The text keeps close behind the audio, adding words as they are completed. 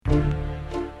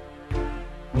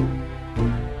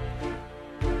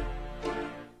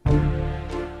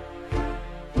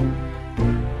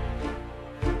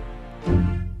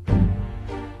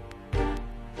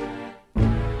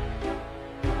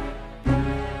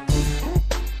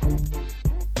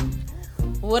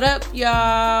What up,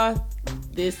 y'all?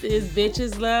 This is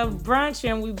Bitches Love Brunch,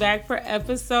 and we back for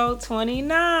episode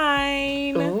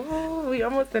 29. Ooh, we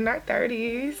almost in our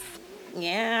 30s.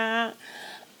 Yeah.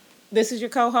 This is your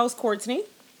co-host, Courtney.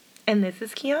 And this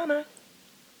is Kiana.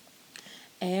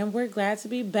 And we're glad to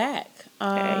be back.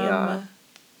 Hey, y'all.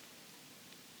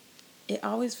 It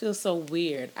always feels so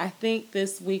weird. I think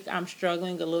this week I'm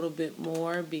struggling a little bit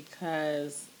more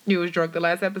because... You was drunk the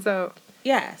last episode?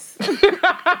 Yes.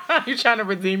 You're trying to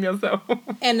redeem yourself.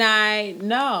 And I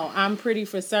know I'm pretty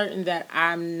for certain that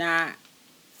I'm not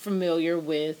familiar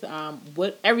with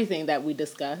everything that we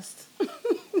discussed.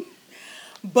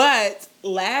 But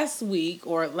last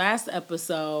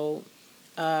episode,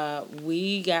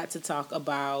 we got to talk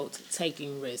about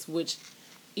taking risks, which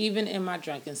even in my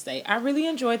drunken state, I really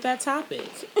enjoyed that topic.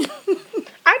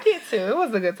 I did too. It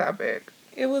was a good topic.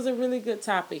 It was a really good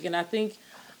topic. And I think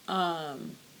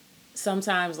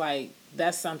sometimes, like,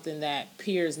 that's something that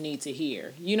peers need to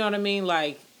hear. You know what I mean?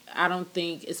 Like, I don't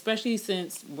think, especially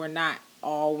since we're not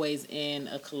always in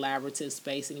a collaborative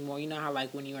space anymore. You know how,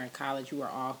 like, when you were in college, we're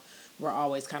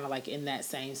always kind of, like, in that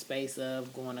same space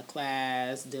of going to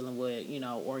class, dealing with,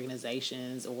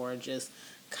 organizations or just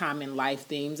common life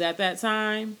themes at that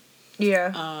time.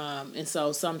 Yeah. And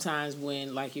so sometimes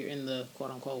when, like, you're in the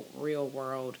quote-unquote real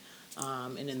world,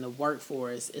 and in the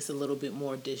workforce, it's a little bit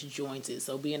more disjointed.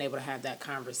 So being able to have that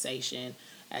conversation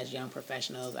as young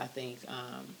professionals, I think,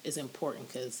 is important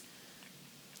because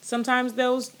sometimes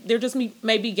there just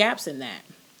may be gaps in that.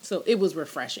 So it was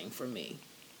refreshing for me,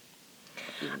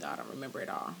 even though I don't remember it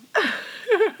all.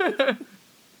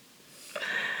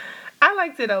 I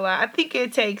liked it a lot. I think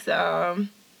it takes, I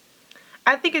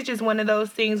think it's just one of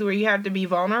those things where you have to be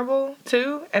vulnerable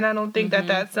too. And I don't think that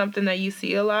that's something that you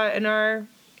see a lot in our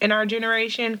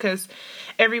generation, because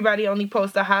everybody only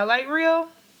posts a highlight reel.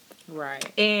 Right.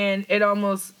 And it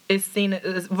almost is seen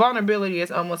as vulnerability is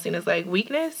almost seen as like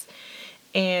weakness.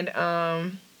 And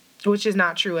which is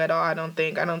not true at all, I don't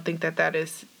think. I don't think that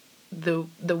is the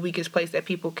weakest place that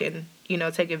people can,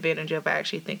 take advantage of. I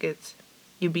actually think it's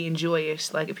you being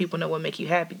joyous. Like, if people know what make you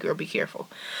happy, girl, be careful.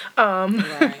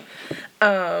 Right.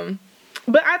 But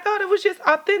I thought it was just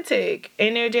authentic,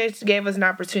 and it just gave us an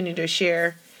opportunity to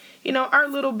share our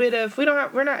little bit of,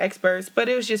 we're not experts, but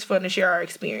it was just fun to share our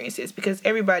experiences because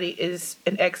everybody is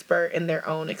an expert in their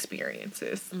own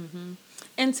experiences. Mm-hmm.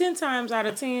 And 10 times out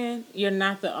of 10, you're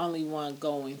not the only one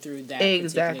going through that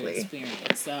particular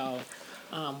experience. So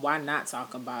why not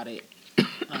talk about it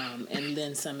and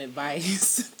lend some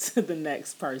advice to the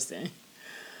next person?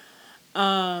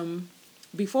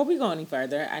 Before we go any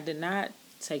further, I did not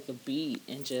take a beat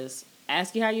and just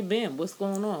ask you how you been. What's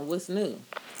going on? What's new?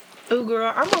 Ooh,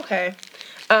 girl, I'm okay.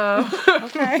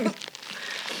 Okay.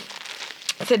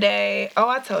 Today,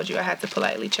 I told you I had to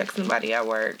politely check somebody at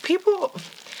work.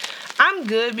 I'm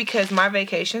good because my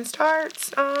vacation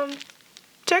starts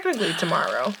technically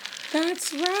tomorrow.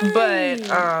 That's right. But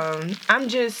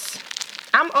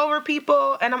I'm over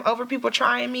people, and I'm over people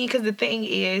trying me, because the thing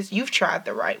is, you've tried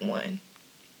the right one.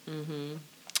 Mm-hmm.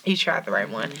 You tried the right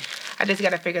one. I just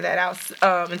got to figure that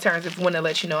out in terms of when to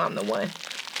let you know I'm the one.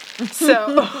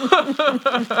 So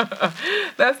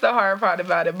that's the hard part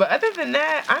about it. But other than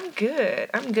that, I'm good.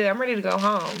 I'm ready to go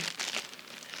home.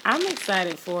 I'm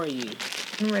excited for you.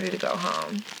 I'm ready to go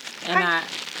home. And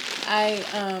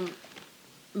I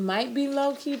might be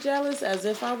low-key jealous, as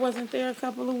if I wasn't there a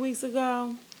couple of weeks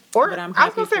ago. But I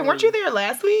was going to say, weren't you there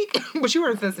last week? But you were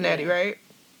in Cincinnati, right?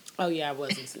 Oh, yeah, I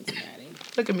was in Cincinnati.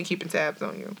 Look at me keeping tabs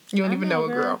on you. You don't even know a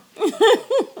girl.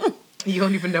 You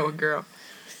don't even know a girl.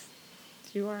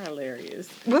 You are hilarious.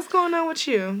 What's going on with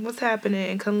you? What's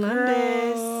happening in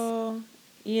Columbus?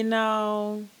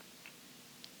 Girl,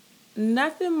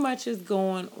 nothing much is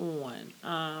going on.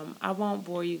 I won't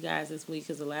bore you guys this week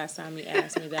because the last time you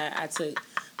asked me that, I took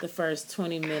the first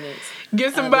 20 minutes.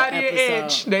 Give somebody an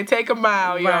inch. They take a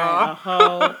mile, y'all. Right, a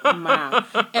whole mile.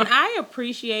 And I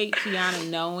appreciate Kiana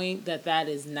knowing that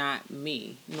is not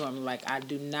me normally. Like, I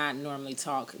do not normally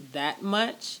talk that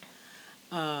much.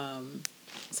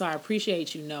 So I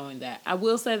appreciate you knowing that. I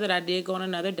will say that I did go on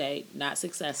another date, not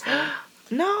successful.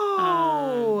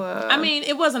 No. I mean,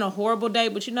 it wasn't a horrible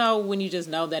date, but when you just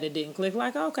know that it didn't click,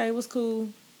 like, okay, it was cool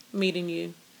meeting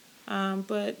you.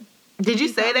 But did you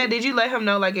say that? Did you let him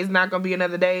know, like, it's not going to be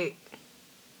another date?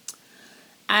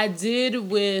 I did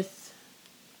with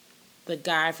the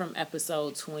guy from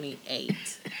episode 28.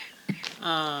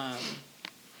 I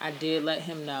did let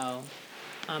him know.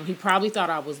 He probably thought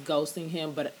I was ghosting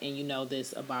him, and you know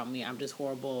this about me, I'm just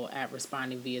horrible at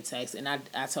responding via text, and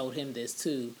I told him this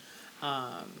too.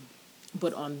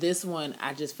 But on this one,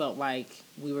 I just felt like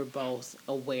we were both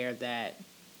aware that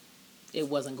it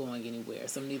wasn't going anywhere.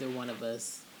 So neither one of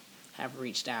us have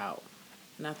reached out.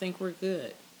 And I think we're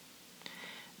good.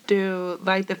 Dude,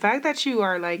 like the fact that you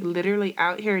are like literally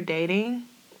out here dating.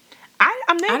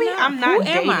 I'm not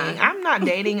dating. I'm not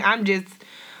dating. I'm just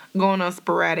going on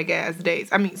sporadic ass dates.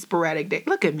 I mean, sporadic dates.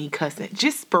 Look at me cussing.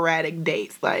 Just sporadic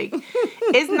dates. Like,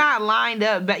 it's not lined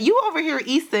up. But you over here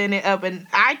Issa-ing it up, and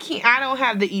I don't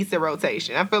have the Issa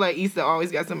rotation. I feel like Issa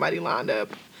always got somebody lined up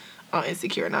on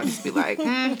Insecure, and I'll just be like,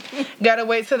 gotta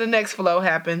wait till the next flow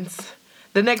happens.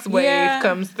 The next wave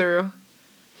comes through.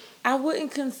 I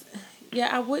wouldn't.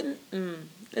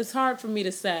 It's hard for me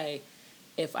to say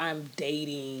if I'm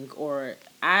dating, or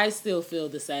I still feel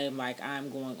the same, like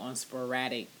I'm going on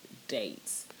sporadic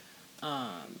dates.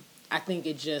 I think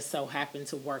it just so happened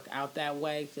to work out that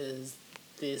way because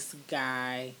this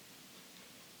guy,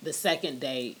 the second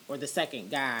date or the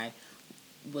second guy,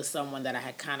 was someone that I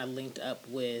had kind of linked up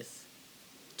with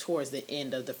towards the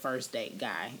end of the first date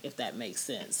guy, if that makes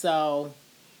sense. So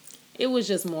it was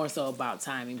just more so about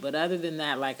timing. But other than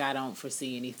that, like, I don't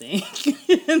foresee anything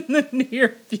in the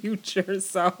near future.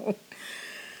 So,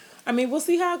 I mean, we'll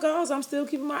see how it goes. I'm still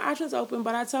keeping my options open.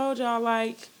 But I told y'all,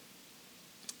 like,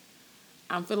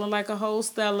 I'm feeling like a whole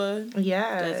Stella.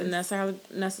 Yeah. Doesn't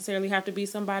necessarily have to be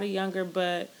somebody younger.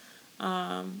 But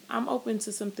I'm open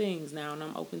to some things now. And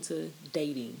I'm open to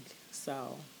dating.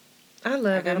 So I love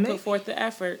it. I gotta put forth the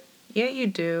effort. Yeah, you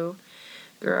do.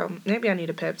 Girl, maybe I need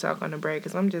a pep talk on the break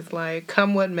because I'm just like,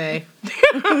 come what may.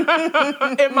 In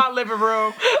my living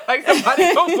room. Like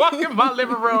somebody gonna walk in my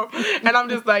living room and I'm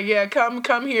just like, yeah,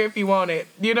 come here if you want it.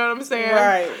 You know what I'm saying?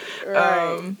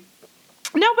 Right.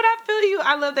 No, but I feel you.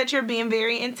 I love that you're being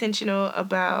very intentional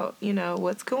about, you know,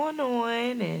 what's going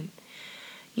on and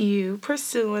you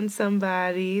pursuing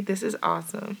somebody. This is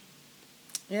awesome.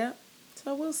 Yeah.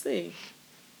 So we'll see.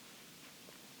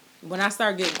 When I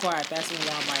start getting quiet, that's when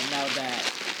y'all might know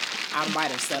that I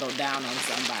might have settled down on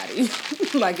somebody.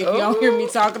 Like, if y'all hear me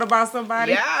talking about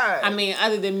somebody. Yeah. I mean,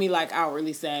 other than me, like,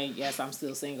 outwardly saying, yes, I'm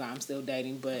still single, I'm still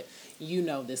dating, but you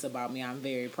know this about me. I'm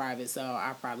very private, so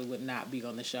I probably would not be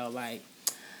on the show like,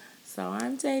 so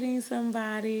I'm dating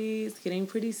somebody. It's getting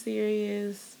pretty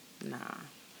serious. Nah.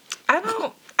 I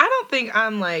don't think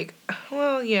I'm like,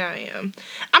 well, yeah, I am.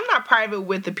 I'm not private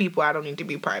with the people I don't need to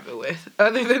be private with.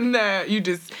 Other than that, I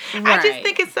just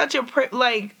think it's such a,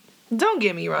 like, don't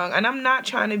get me wrong. And I'm not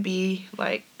trying to be,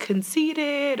 like,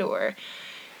 conceited or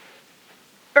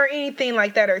anything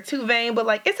like that or too vain. But,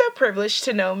 like, it's a privilege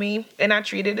to know me. And I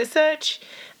treat it as such.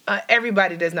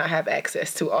 Everybody does not have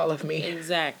access to all of me.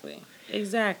 Exactly.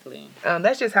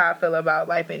 That's just how I feel about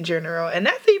life in general. And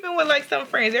that's even with, like, some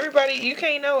friends. Everybody, you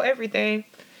can't know everything.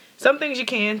 Some things you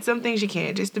can, some things you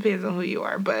can't. Just depends on who you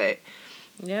are. But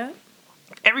yeah,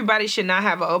 everybody should not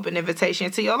have an open invitation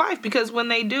to your life because when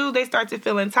they do, they start to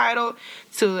feel entitled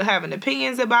to having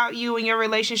opinions about you and your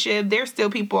relationship. There's still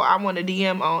people I want to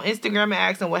DM on Instagram and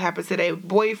ask them what happened to their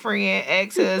boyfriend,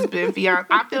 ex-husband, fiance.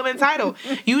 I feel entitled.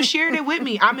 You shared it with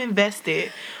me. I'm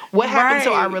invested. What happened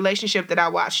to our relationship that I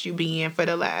watched you be in for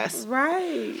the last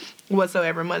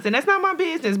whatsoever months? And that's not my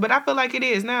business, but I feel like it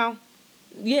is now.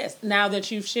 Yes, now that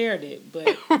you've shared it,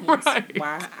 but that's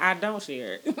why I don't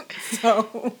share it.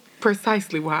 So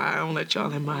precisely why I don't let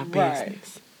y'all in my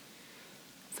business.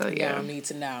 So yeah, I don't need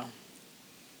to know.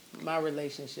 My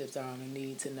relationships are on a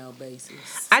need-to-know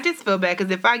basis. I just feel bad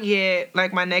because if I get,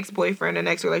 like, my next boyfriend, the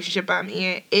next relationship I'm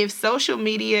in, if social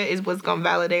media is what's going to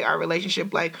validate our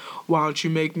relationship, like, why don't you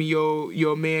make me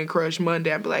your man crush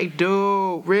Monday? I'd be like,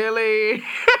 dude, really?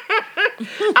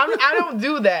 I don't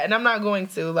do that, and I'm not going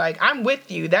to. Like, I'm with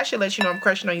you. That should let you know I'm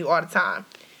crushing on you all the time.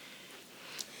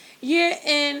 Yeah,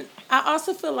 and I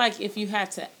also feel like if you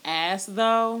had to ask,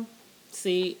 though,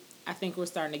 see, I think we're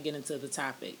starting to get into the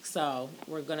topic. So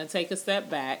we're going to take a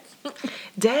step back.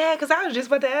 Dad, because I was just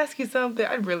about to ask you something.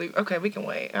 Okay, we can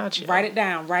wait. I'll chill. Write it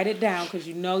down, because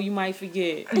you know you might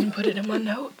forget. I didn't put it in my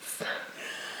notes.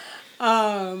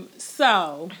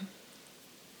 So,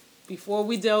 before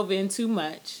we delve in too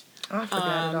much. I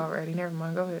forgot it already. Never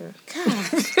mind. Go ahead.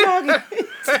 Gosh,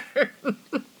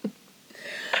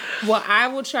 well, I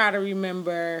will try to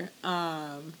remember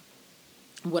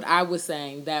what I was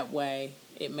saying. That way,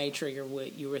 it may trigger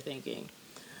what you were thinking.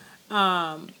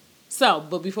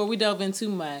 But before we delve in too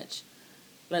much,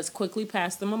 let's quickly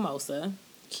pass the mimosa.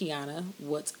 Kiana,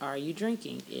 what are you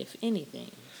drinking, if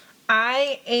anything?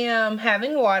 I am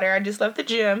having water. I just left the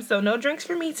gym, so no drinks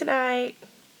for me tonight.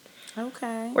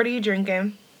 Okay. What are you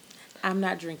drinking? I'm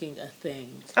not drinking a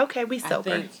thing. Okay, we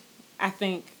sober. I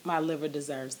think my liver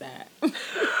deserves that.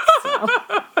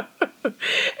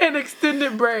 An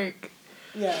extended break.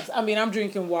 Yes, I mean, I'm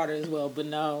drinking water as well, but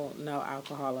no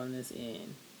alcohol on this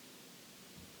end.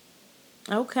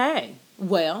 Okay.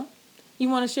 Well, you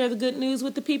want to share the good news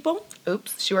with the people?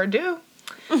 Oops, sure do.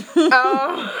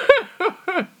 um,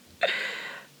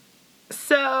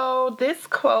 so this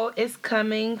quote is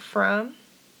coming from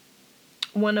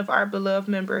one of our beloved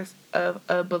members of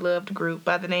a beloved group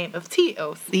by the name of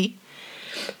TLC.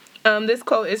 This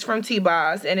quote is from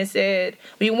T-Boz, and it said,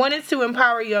 "We wanted to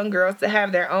empower young girls to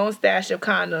have their own stash of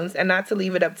condoms and not to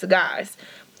leave it up to guys.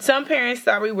 Some parents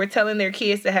thought we were telling their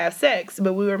kids to have sex,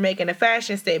 but we were making a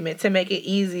fashion statement to make it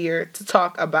easier to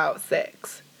talk about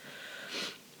sex."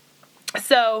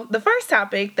 So the first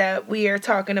topic that we are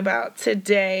talking about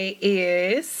today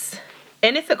is,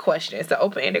 and it's a question, it's an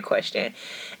open-ended question.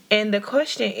 And the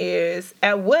question is,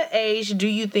 at what age do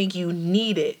you think you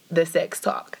needed the sex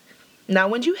talk? Not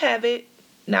when you have it,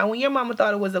 not when your mama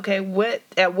thought it was okay.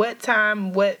 At what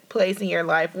time, what place in your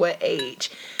life, what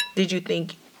age did you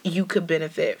think you could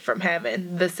benefit from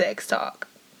having the sex talk?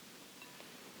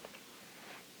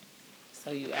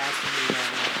 So you asking me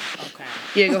that now. Okay.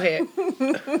 Yeah, go ahead.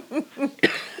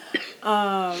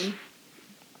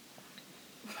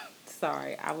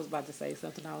 Sorry, I was about to say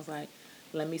something. I was like,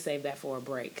 let me save that for a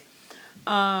break.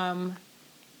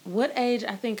 What age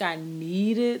I think I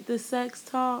needed the sex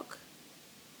talk?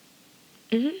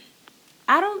 Mm-hmm.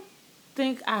 I don't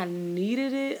think I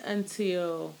needed it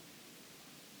until...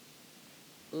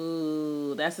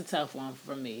 Ooh, that's a tough one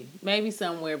for me. Maybe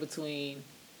somewhere between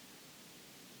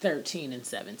 13 and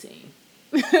 17.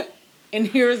 And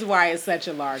here's why it's such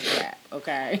a large gap,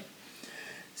 okay?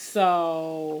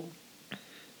 So,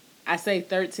 I say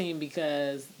 13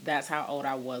 because that's how old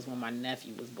I was when my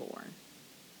nephew was born.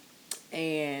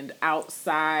 And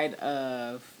outside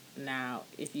of, now,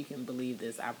 if you can believe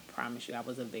this, I promise you I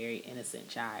was a very innocent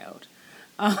child.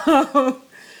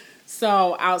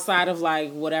 So outside of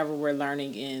like whatever we're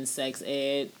learning in sex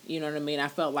ed, you know what I mean? I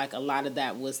felt like a lot of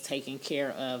that was taken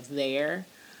care of there.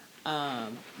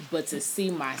 But to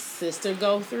see my sister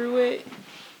go through it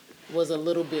was a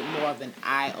little bit more of an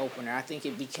eye opener. I think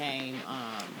it became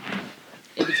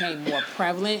more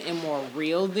prevalent and more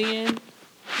real then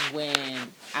when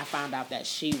I found out that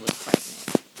she was pregnant.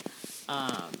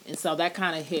 And so that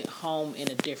kind of hit home in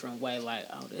a different way, like,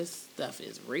 oh, this stuff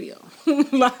is real.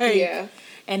 Yeah.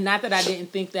 And not that I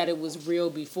didn't think that it was real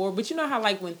before, but you know how,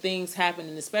 like, when things happen,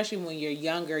 and especially when you're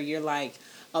younger, you're like,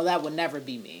 oh, that would never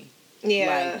be me.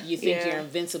 Yeah. Like, you think you're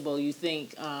invincible. You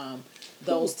think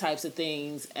those types of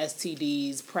things,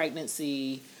 STDs,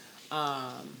 pregnancy,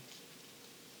 that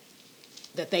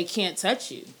they can't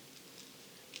touch you.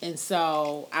 And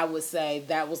so I would say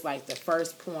that was like the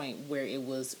first point where it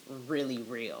was really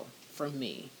real for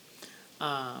me.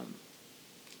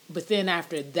 But then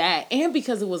after that, and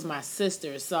because it was my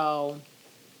sister, so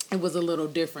it was a little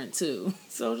different too.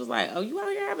 So it was like, oh, you out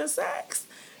here having sex?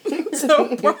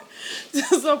 so part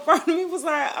of me was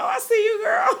like, oh, I see you,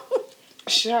 girl.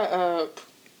 Shut up.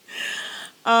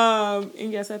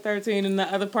 And yes, at 13, and the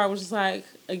other part was just like,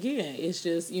 again, it's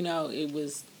just, you know, it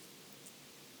was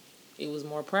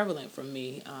more prevalent for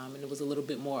me, and it was a little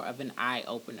bit more of an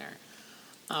eye-opener.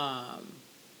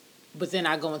 But then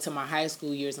I go into my high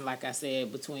school years, and like I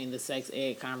said, between the sex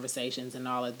ed conversations and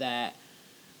all of that,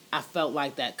 I felt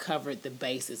like that covered the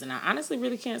bases. And I honestly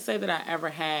really can't say that I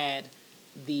ever had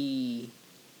an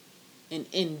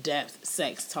in-depth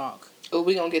sex talk. Oh,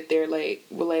 we're going to get there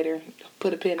later.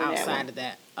 Put a pin in that one. Outside of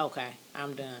that. Okay,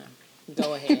 I'm done.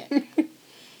 Go ahead.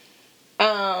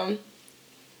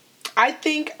 I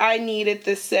think I needed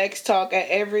the sex talk at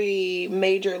every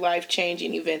major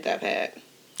life-changing event I've had.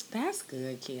 That's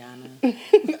good, Kiana.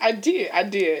 I did.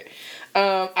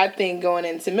 I think going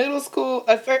into middle school,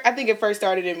 I think it first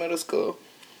started in middle school.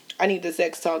 I need the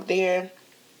sex talk there.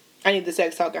 I need the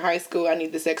sex talk in high school. I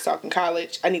need the sex talk in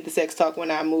college. I need the sex talk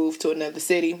when I move to another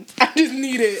city. I just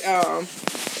needed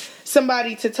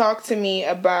somebody to talk to me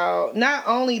about not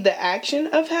only the action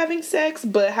of having sex,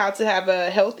 but how to have a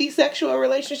healthy sexual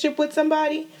relationship with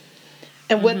somebody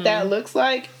and what that looks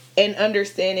like, and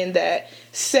understanding that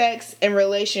sex and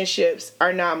relationships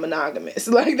are not monogamous.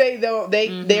 Like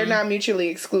they're not mutually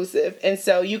exclusive. And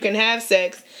so you can have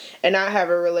sex and not have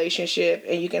a relationship,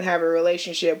 and you can have a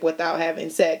relationship without having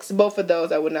sex. Both of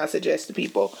those I would not suggest to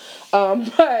people.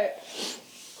 But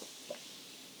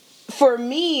for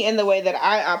me, in the way that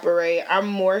I operate, I'm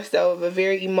more so of a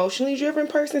very emotionally driven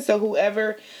person. So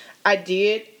whoever I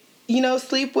did,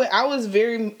 sleep with, I was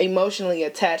very emotionally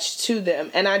attached to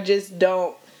them. And I just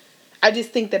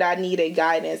think that I need a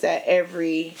guidance at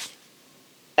every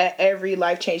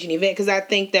life-changing event. Because I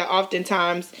think that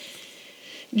oftentimes,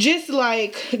 just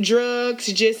like drugs,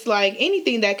 just like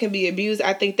anything that can be abused,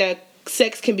 I think that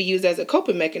sex can be used as a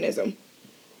coping mechanism.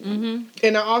 Mm-hmm.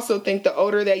 And I also think the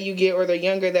older that you get or the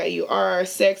younger that you are,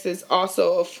 sex is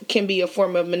also can be a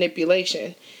form of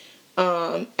manipulation.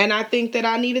 And I think that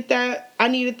I needed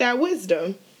that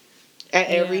wisdom at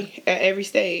every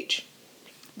stage.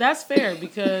 That's fair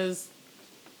because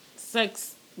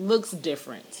sex looks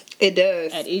different. It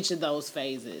does. At each of those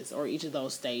phases or each of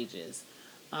those stages.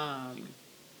 And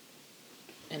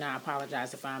I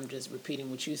apologize if I'm just repeating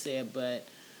what you said, but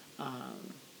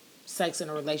sex in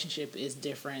a relationship is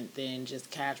different than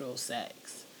just casual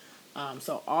sex.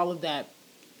 So all of that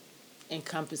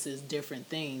encompasses different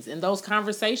things. And those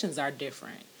conversations are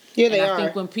different. Yeah, they are. I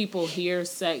think when people hear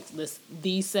sex,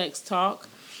 the sex talk,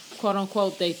 quote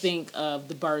unquote, they think of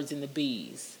the birds and the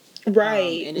bees.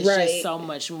 Right. And it's just so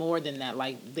much more than that.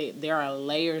 Like there are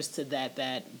layers to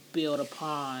that build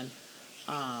upon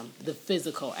the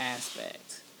physical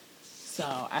aspect. So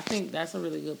I think that's a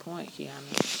really good point,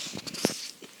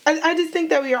 Kiana. I just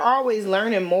think that we are always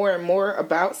learning more and more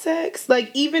about sex.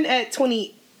 Like even at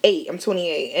 28, I'm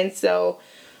 28, and so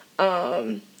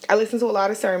I listen to a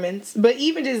lot of sermons. But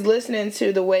even just listening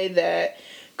to the way that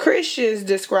Christians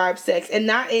describe sex, and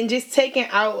just taking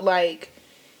out like,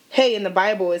 hey, in the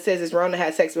Bible it says it's wrong to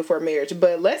have sex before marriage,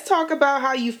 but let's talk about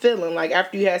how you feeling like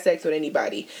after you have sex with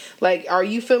anybody. Like, are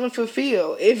you feeling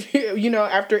fulfilled if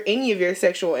after any of your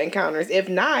sexual encounters? If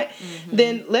not,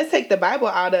 then let's take the Bible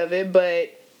out of it,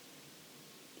 but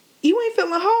you ain't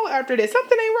feeling whole after this.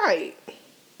 Something ain't right.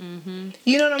 Mm-hmm.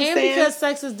 You know what I'm saying? And because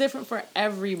sex is different for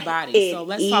everybody. So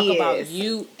let's talk about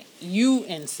you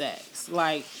and sex.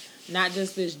 Like, not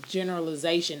just this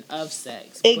generalization of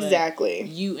sex. Exactly.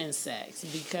 But you and sex.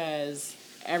 Because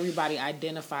everybody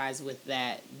identifies with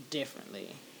that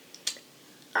differently.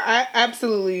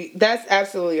 That's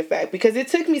absolutely a fact. Because it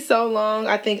took me so long,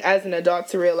 I think, as an adult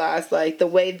to realize, like, the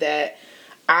way that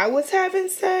I was having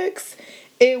sex,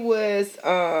 it was,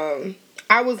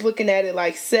 I was looking at it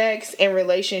like sex and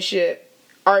relationship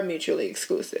are mutually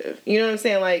exclusive. You know what I'm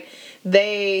saying? Like,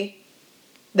 they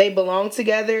belong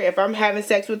together. If I'm having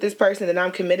sex with this person, then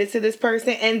I'm committed to this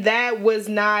person. And that was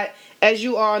not, as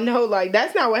you all know, like,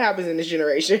 that's not what happens in this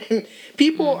generation.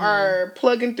 People are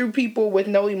plugging through people with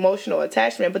no emotional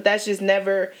attachment, but that's just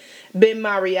never been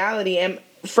my reality and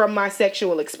from my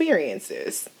sexual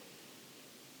experiences.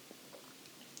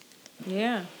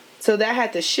 Yeah. So that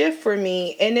had to shift for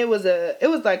me, and it was a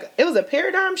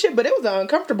paradigm shift, but it was an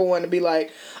uncomfortable one to be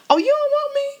like, oh, you don't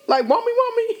want me? Like, want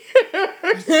me?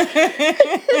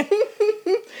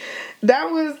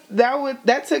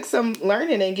 That took some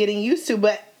learning and getting used to,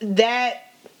 but that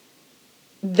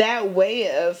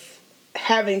way of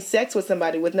having sex with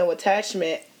somebody with no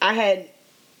attachment,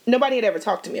 nobody had ever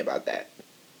talked to me about that.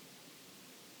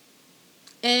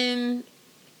 And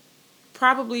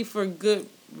probably for good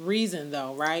reason,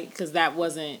 though, right? Because that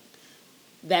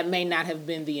may not have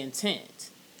been the intent.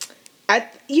 I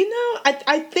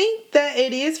think that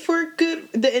it is for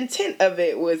good. The intent of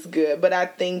it was good, but I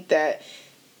think that,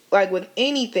 like with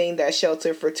anything that's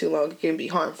sheltered for too long, it can be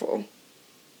harmful.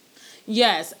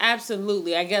 Yes,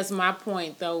 absolutely. I guess my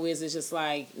point, though, is it's just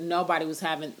like nobody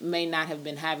may not have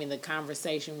been having the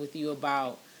conversation with you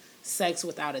about sex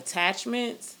without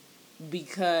attachments,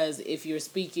 because if you're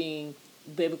speaking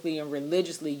biblically and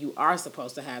religiously, you are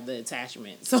supposed to have the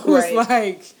attachment. So It's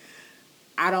like,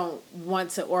 I don't want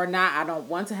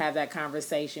to have that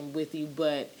conversation with you,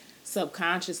 but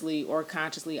subconsciously or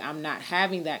consciously, I'm not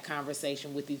having that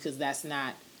conversation with you because that's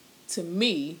not, to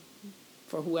me,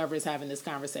 for whoever is having this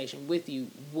conversation with you,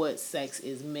 what sex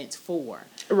is meant for.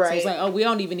 Right. So it's like, oh, we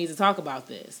don't even need to talk about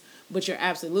this. But you're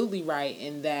absolutely right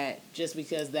in that just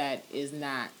because that is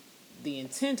not the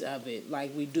intent of it,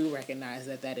 like, we do recognize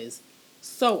that is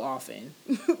so often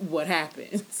what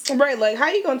happens. Right, like, how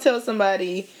you gonna tell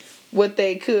somebody what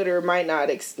they could or might not,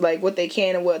 what they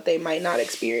can and what they might not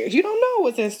experience? You don't know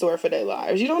what's in store for their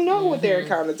lives. You don't know what their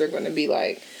encounters are going to be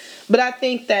like. But I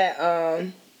think that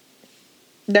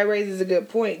that raises a good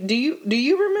point. Do you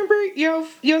remember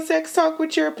your sex talk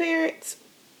with your parents?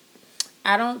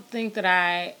 I don't think that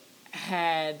I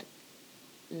had,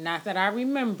 not that I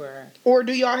remember. Or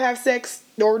do y'all have sex,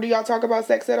 or do y'all talk about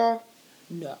sex at all?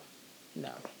 No.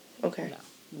 Okay. No,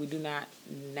 we do not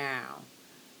now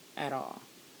at all.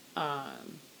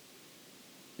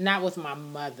 Not with my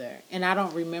mother. And I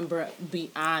don't remember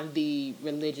beyond the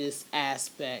religious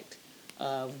aspect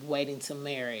of waiting to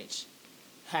marriage,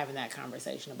 having that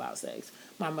conversation about sex.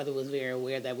 My mother was very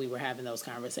aware that we were having those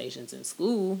conversations in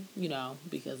school,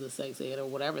 because of sex ed or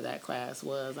whatever that class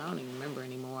was. I don't even remember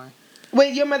anymore.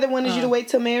 Wait, your mother wanted you to wait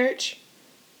till marriage?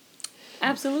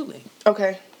 Absolutely.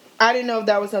 Okay. I didn't know if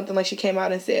that was something like she came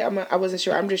out and said. I wasn't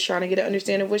sure. I'm just trying to get an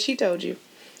understanding of what she told you.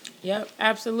 Yep,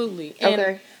 absolutely.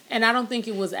 And I don't think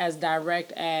it was as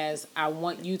direct as I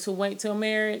want you to wait till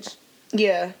marriage.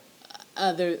 Yeah.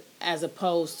 As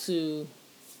opposed to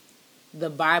the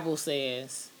Bible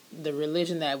says, the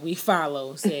religion that we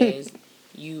follow says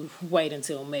you wait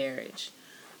until marriage.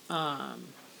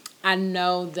 I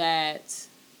know that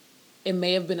it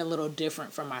may have been a little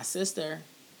different from my sister,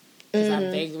 because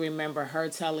I vaguely remember her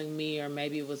telling me, or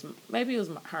maybe it was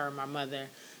her or my mother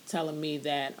telling me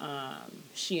that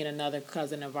she and another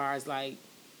cousin of ours, like,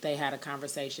 they had a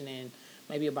conversation and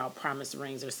maybe about promise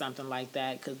rings or something like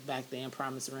that, because back then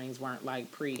promise rings weren't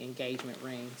like pre-engagement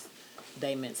rings.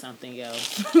 They meant something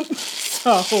else.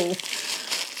 So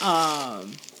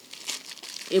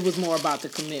it was more about the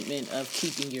commitment of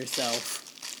keeping yourself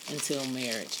until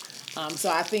marriage. So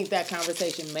I think that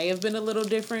conversation may have been a little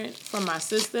different from my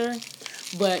sister,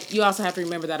 but you also have to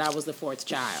remember that I was the fourth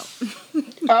child.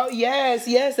 Oh, yes,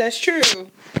 that's true.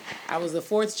 I was the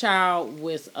fourth child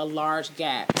with a large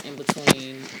gap in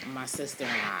between my sister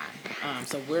and I.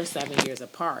 So we're 7 years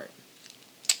apart.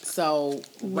 So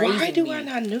why do I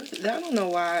not know that? I don't know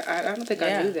why. I don't think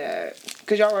I knew that.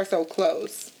 Because y'all are so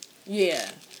close.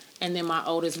 Yeah. And then my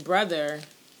oldest brother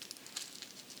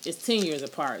is 10 years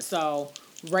apart. So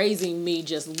raising me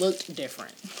just looked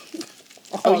different.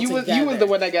 Oh, you was the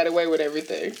one that got away with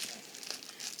everything.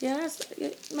 Yeah,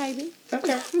 maybe.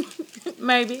 Okay.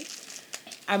 Maybe.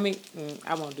 I mean,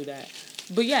 I won't do that.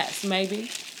 But yes, maybe.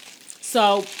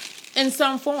 So, in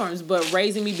some forms, but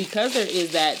raising me, because there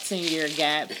is that 10-year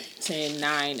gap, 10,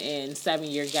 9, and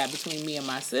 7-year gap between me and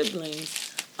my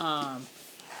siblings,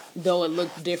 though it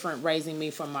looked different raising me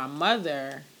from my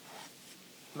mother,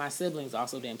 my siblings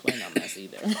also didn't play no mess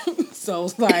either. So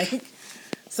it's like,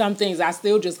 some things I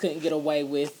still just couldn't get away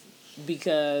with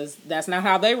because that's not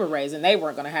how they were raised, and they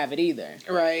weren't going to have it either.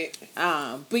 Right.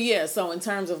 But yeah, so in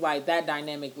terms of like that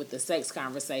dynamic with the sex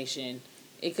conversation,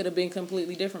 it could have been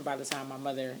completely different by the time my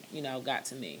mother, got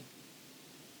to me.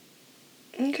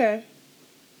 Okay.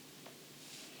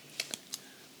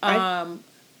 Go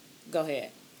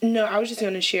ahead. No, I was just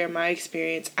going to share my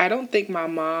experience. I don't think my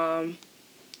mom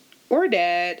or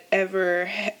dad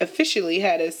ever officially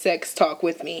had a sex talk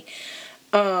with me.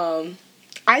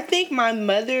 I think my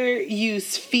mother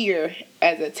used fear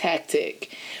as a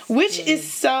tactic, which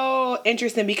is so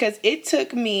interesting because it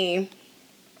took me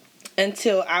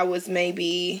until I was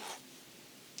maybe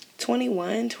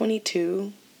 21,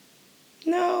 22.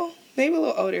 No, maybe a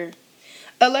little older.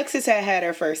 Alexis had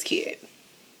her first kid.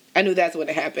 I knew that's when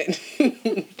it happened.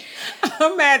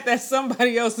 I'm mad that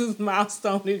somebody else's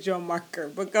milestone is your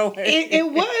marker, but go ahead. It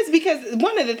was because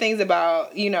one of the things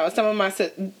about, some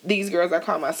of these girls I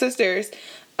call my sisters,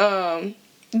 their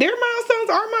milestones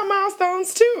are my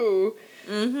milestones too.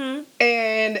 Mm-hmm.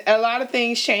 And a lot of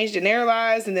things changed in their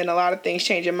lives, and then a lot of things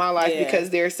changed in my life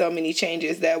because there are so many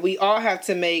changes that we all have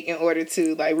to make in order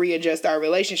to like readjust our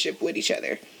relationship with each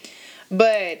other.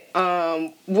 But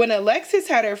when Alexis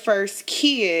had her first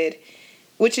kid,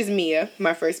 which is Mia,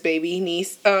 my first baby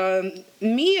niece,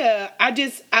 Mia,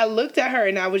 I looked at her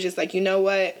and I was just like, you know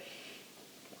what?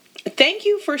 Thank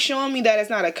you for showing me that it's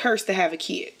not a curse to have a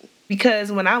kid.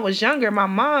 Because when I was younger, my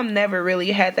mom never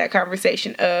really had that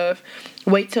conversation of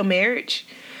wait till marriage.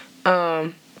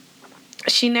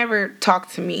 She never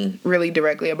talked to me really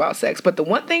directly about sex. But the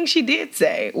one thing she did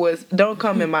say was, don't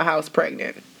come in my house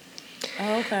pregnant.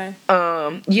 Oh, okay.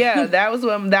 Yeah,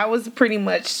 that was pretty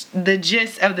much the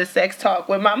gist of the sex talk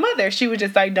with my mother. She was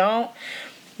just like, don't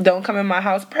come in my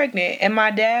house pregnant. And my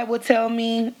dad would tell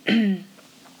me,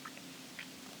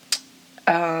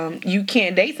 you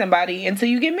can't date somebody until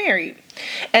you get married.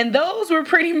 And those were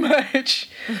pretty much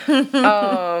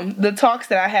the talks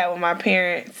that I had with my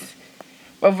parents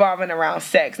revolving around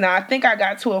sex. Now, I think I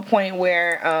got to a point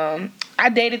where I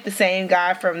dated the same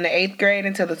guy from the 8th grade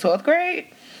until the 12th grade.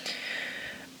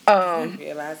 I didn't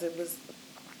realize it was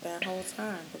that whole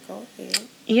time, but go ahead.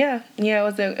 Yeah,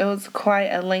 it was quite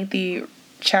a lengthy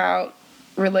child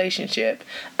relationship.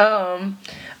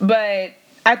 But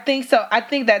I think so. I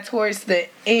think that towards the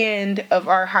end of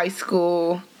our high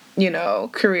school,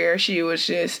 career,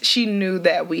 she knew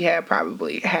that we had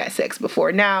probably had sex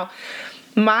before. Now,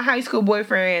 my high school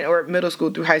boyfriend, or middle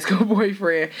school through high school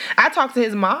boyfriend, I talked to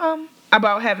his mom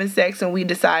about having sex, and we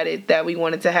decided that we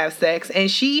wanted to have sex,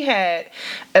 and she had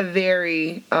a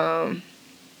very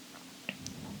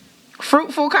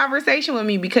fruitful conversation with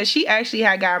me because she actually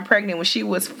had gotten pregnant when she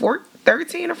was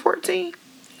 13 or 14.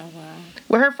 Oh, wow.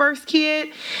 With her first kid.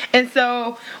 And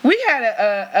so we had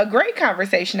a great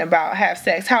conversation about have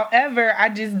sex. However, I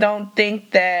just don't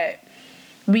think that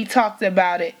we talked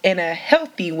about it in a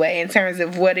healthy way in terms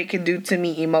of what it could do to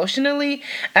me emotionally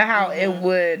and how it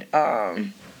would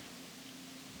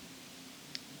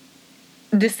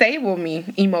disable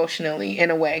me emotionally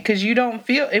in a way, because you don't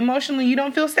feel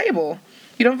stable.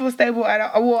 You don't feel stable at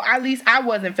all. Well, at least I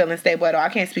wasn't feeling stable at all. I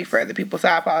can't speak for other people, so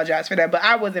I apologize for that. But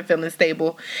I wasn't feeling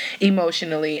stable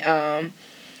emotionally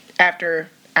after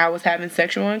I was having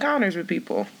sexual encounters with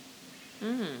people.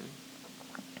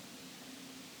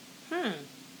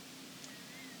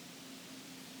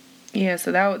 Yeah,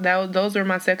 so those were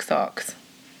my sex talks.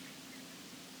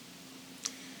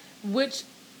 Which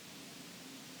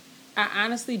I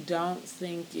honestly don't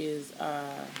think is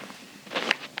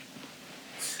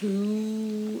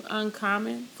too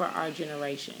uncommon for our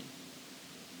generation.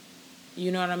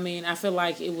 You know what I mean? I feel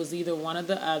like it was either one or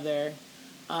the other.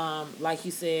 Like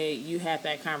you said, you had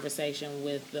that conversation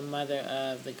with the mother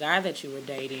of the guy that you were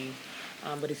dating.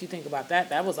 But if you think about that,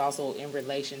 that was also in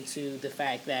relation to the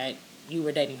fact that you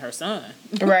were dating her son.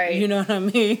 Right. You know what I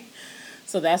mean?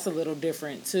 So that's a little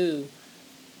different too.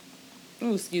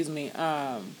 Ooh, excuse me.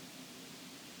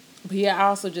 But yeah, I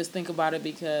also just think about it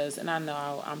because, and I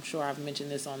know I'm sure I've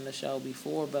mentioned this on the show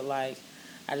before, but like,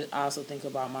 I also think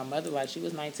about my mother. Like, she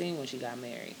was 19 when she got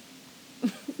married.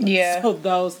 Yeah. So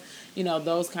those,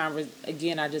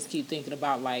 again, I just keep thinking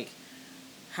about like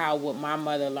how what my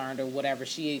mother learned or whatever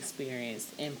she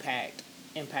experienced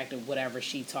impacted whatever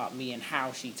she taught me and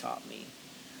how she taught me,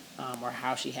 or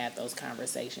how she had those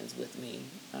conversations with me.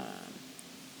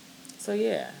 So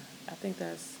yeah, I think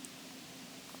that's.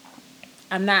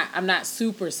 I'm not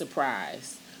super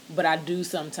surprised, but I do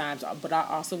sometimes. But I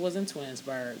also was in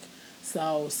Twinsburg,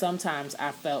 so sometimes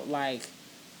I felt like.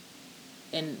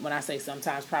 And when I say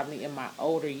sometimes, probably in my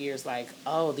older years, like,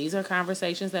 oh, these are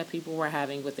conversations that people were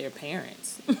having with their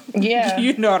parents. Yeah.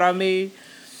 You know what I mean?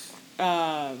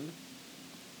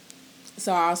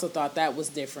 So I also thought that was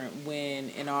different when,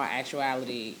 in all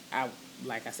actuality,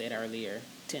 like I said earlier,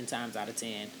 10 times out of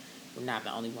 10, we're not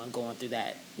the only one going through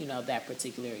that, that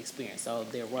particular experience. So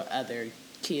there were other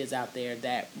kids out there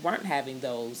that weren't having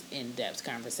those in-depth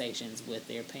conversations with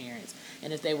their parents.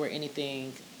 And if they were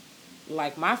anything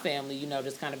like my family,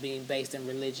 just kind of being based in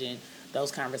religion,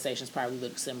 those conversations probably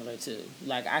look similar too.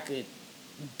 Like, I could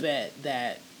bet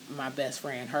that my best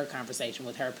friend, her conversation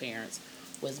with her parents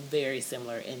was very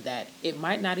similar in that it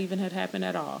might not even have happened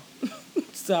at all.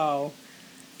 So,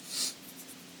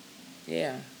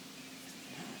 yeah.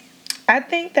 I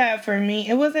think that for me,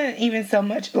 it wasn't even so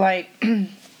much like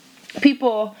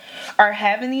people are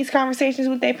having these conversations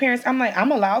with their parents. I'm like,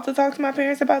 I'm allowed to talk to my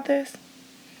parents about this.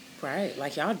 Right.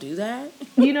 Like, y'all do that?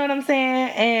 You know what I'm saying?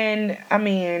 And I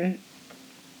mean,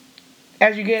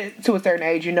 as you get to a certain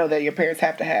age, you know that your parents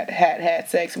have to had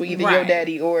sex with either your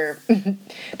daddy or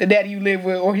the daddy you live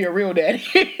with or your real daddy.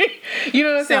 You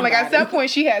know what I'm saying? Like, at some point,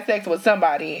 she had sex with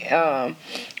somebody,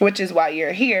 which is why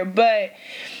you're here. But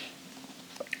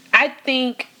I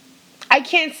think I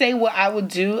can't say what I would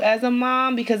do as a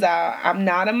mom because I'm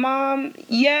not a mom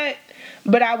yet.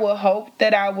 But I would hope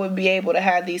that I would be able to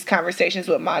have these conversations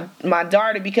with my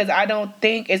daughter, because I don't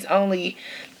think it's only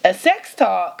a sex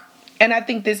talk. And I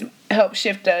think this helps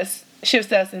shifts us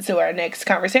into our next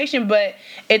conversation. But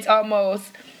it's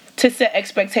almost to set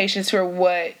expectations for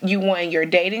what you want in your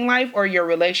dating life or your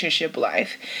relationship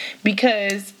life.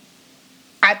 Because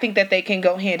I think that they can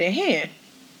go hand in hand.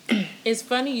 It's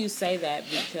funny you say that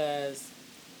because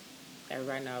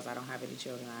everybody knows I don't have any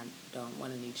children. I don't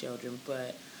want any children.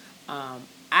 But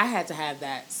I had to have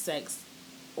that sex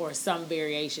or some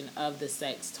variation of the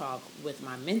sex talk with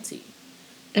my mentee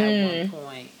at one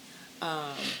point.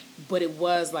 But it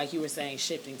was, like you were saying,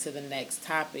 shifting to the next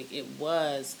topic. It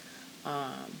was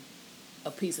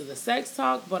a piece of the sex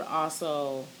talk, but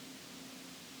also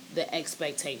the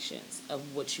expectations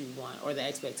of what you want or the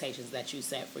expectations that you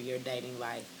set for your dating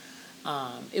life.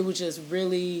 It was just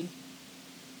really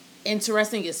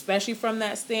interesting, especially from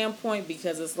that standpoint,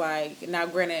 because it's like, now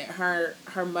granted,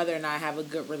 her mother and I have a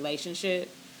good relationship,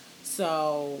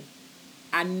 so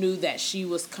I knew that she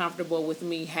was comfortable with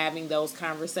me having those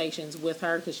conversations with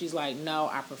her, because she's like, no,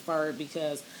 I prefer it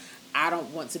because I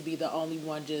don't want to be the only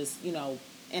one just,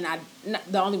 and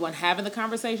the only one having the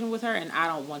conversation with her, and I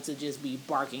don't want to just be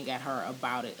barking at her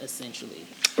about it, essentially.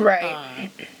 Right.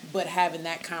 But having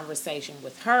that conversation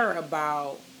with her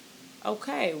about,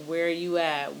 okay, where are you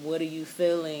at? What are you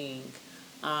feeling?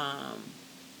 Are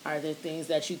there things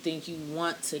that you think you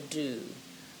want to do?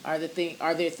 Are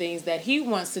there things that he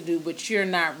wants to do but you're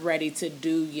not ready to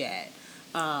do yet?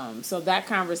 So that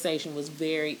conversation was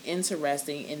very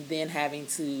interesting, and then having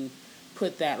to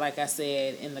put that, like I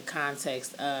said, in the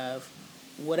context of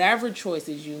whatever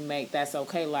choices you make, that's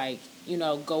okay. Like,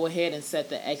 go ahead and set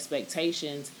the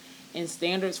expectations and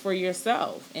standards for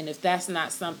yourself. And if that's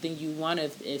not something you want,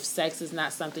 if sex is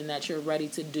not something that you're ready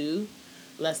to do,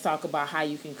 Let's talk about how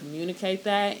you can communicate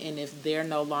that, and if they're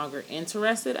no longer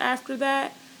interested after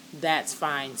that, that's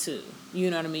fine too. You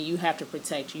know what I mean? You have to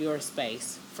protect your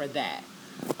space for that.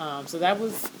 So that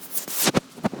was,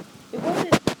 it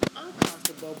wasn't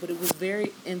uncomfortable, but it was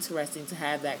very interesting to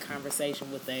have that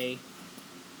conversation with a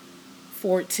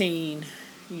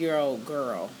 14-year-old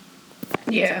girl.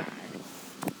 Yeah.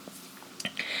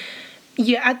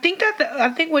 Yeah, I think that I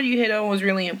think what you hit on was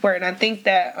really important. I think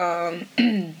that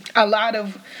a lot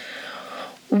of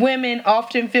women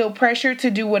often feel pressure to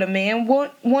do what a man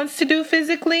wants to do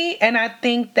physically, and I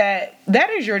think that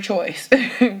is your choice.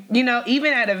 You know,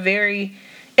 even at a very,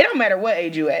 it don't matter what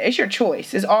age you at, it's your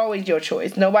choice. It's always your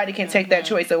choice. Nobody can take that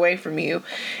choice away from you.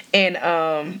 And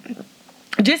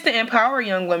just to empower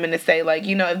young women to say, like,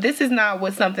 you know, if this is not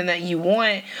what something that you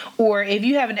want, or if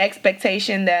you have an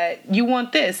expectation that you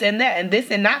want this and that and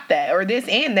this and not that, or this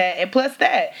and that and plus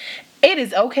that, it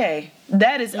is okay.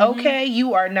 That is okay.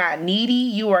 You are not needy.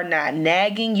 You are not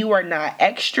nagging. You are not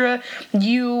extra.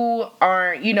 You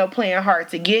aren't, you know, playing hard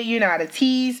to get. You're not a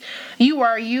tease. You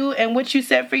are you, and what you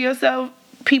set for yourself,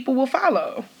 people will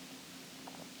follow.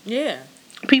 Yeah.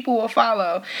 People will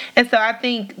follow. And so I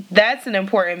think that's an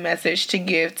important message to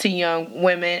give to young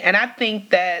women. And I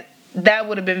think that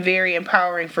would have been very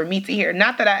empowering for me to hear.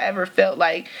 Not that I ever felt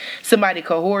like somebody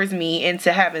coerced me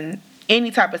into having any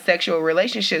type of sexual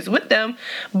relationships with them,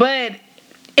 but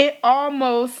it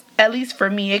almost, at least for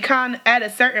me, it kind of, at a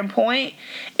certain point,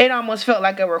 it almost felt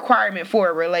like a requirement for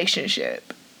a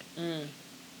relationship.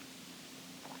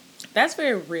 That's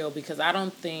very real, because I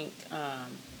don't think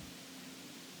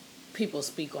people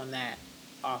speak on that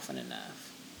often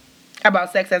enough.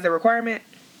 About sex as a requirement?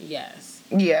 Yes.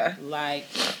 Yeah. Like,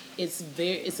 it's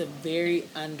a very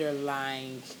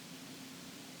underlying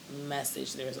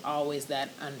message. There's always that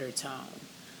undertone.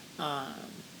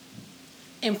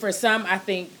 And for some, I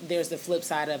think there's the flip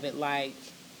side of it. Like,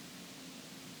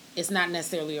 it's not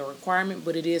necessarily a requirement,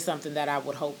 but it is something that I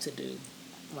would hope to do.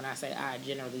 When I say I,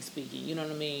 generally speaking, you know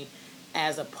what I mean?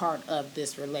 As a part of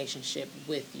this relationship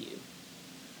with you.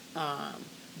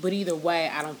 But either way,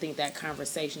 I don't think that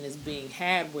conversation is being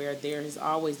had, where there has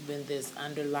always been this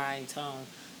underlying tone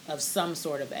of some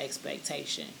sort of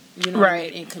expectation. You know what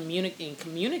I mean? In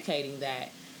communicating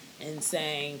that and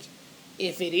saying,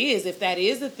 if that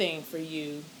is a thing for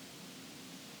you,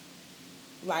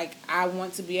 like, I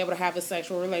want to be able to have a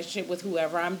sexual relationship with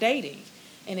whoever I'm dating.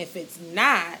 And if it's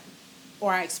not,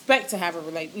 or I expect to have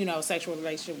a sexual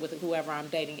relationship with whoever I'm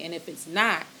dating, and if it's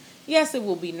not, yes, it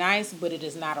will be nice, but it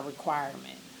is not a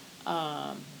requirement.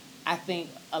 I think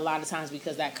a lot of times,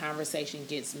 because that conversation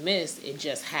gets missed, it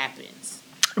just happens.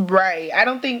 Right. I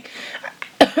don't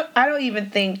even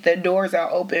think the doors are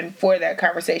open for that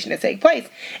conversation to take place.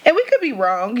 And we could be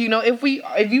wrong. You know, if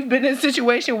you've been in a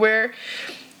situation where,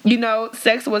 you know,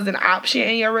 sex was an option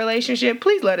in your relationship,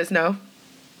 please let us know.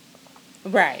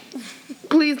 Right.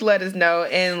 Please let us know,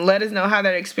 and let us know how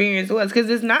that experience was. Because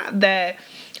it's not that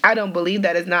I don't believe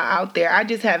that it's not out there. I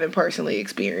just haven't personally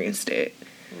experienced it.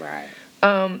 Right.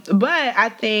 But I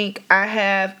think I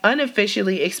have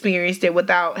unofficially experienced it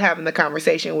without having the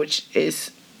conversation, which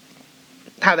is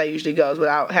how that usually goes,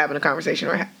 without having a conversation.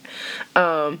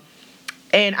 And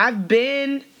I've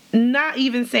been, not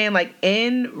even saying like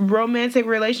in romantic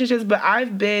relationships, but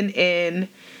I've been in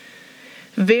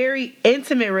very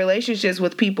intimate relationships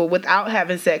with people without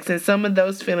having sex, and some of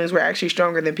those feelings were actually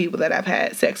stronger than people that I've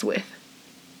had sex with.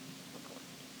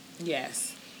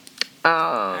 Yes.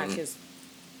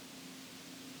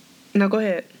 No, go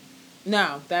ahead.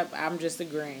 No, that I'm just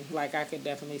agreeing. Like, I could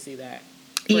definitely see that.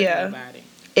 Yeah. Anybody.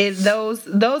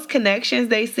 Those connections,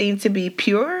 they seem to be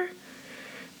pure,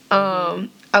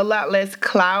 a lot less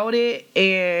clouded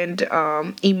and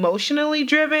emotionally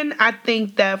driven. I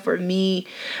think that for me,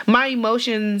 my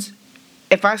emotions,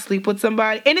 if I sleep with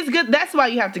somebody, and it's good, that's why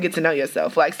you have to get to know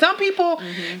yourself. Like, some people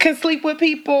can sleep with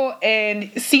people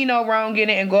and see no wrong in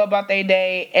it and go about their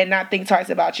day and not think twice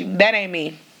about you. That ain't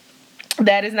me.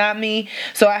 That is not me.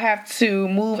 So I have to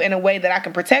move in a way that I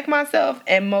can protect myself,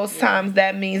 and most times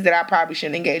that means that I probably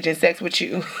shouldn't engage in sex with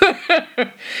you.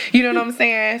 You know what I'm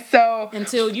saying? So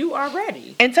until you are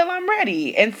ready. Until I'm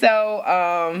ready. And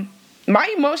so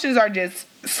my emotions are just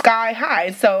sky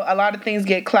high. So a lot of things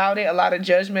get clouded. A lot of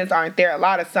judgments aren't there. A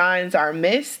lot of signs are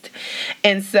missed.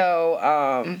 And so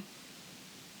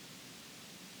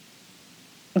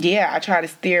I try to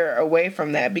steer away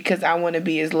from that, because I want to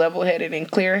be as level-headed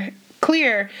and clear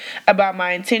about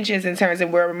my intentions in terms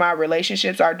of where my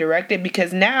relationships are directed.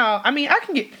 Because now, I mean, I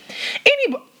can get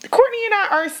Courtney and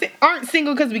I aren't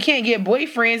single because we can't get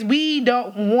boyfriends. We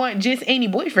don't want just any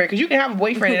boyfriend, because you can have a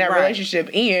boyfriend and that Right. relationship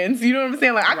ends. You know what I'm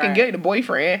saying? Like, I can get a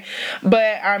boyfriend,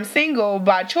 but I'm single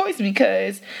by choice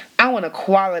because I want a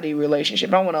quality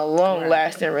relationship. I want a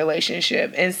long-lasting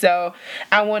relationship. And so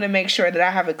I want to make sure that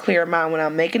I have a clear mind when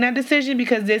I'm making that decision,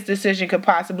 because this decision could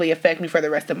possibly affect me for the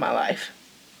rest of my life.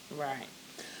 Right.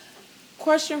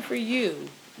 Question for you.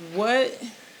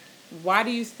 Why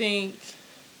do you think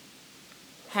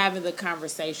having the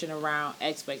conversation around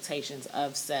expectations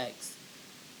of sex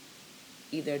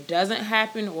either doesn't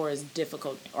happen or is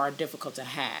difficult to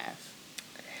have?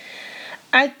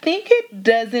 I think it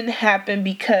doesn't happen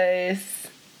because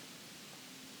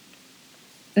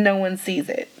no one sees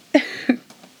it.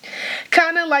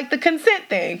 Kind of like the consent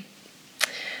thing.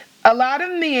 A lot of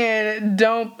men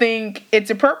don't think it's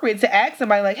appropriate to ask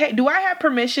somebody like, hey, do I have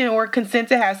permission or consent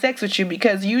to have sex with you?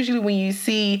 Because usually when you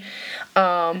see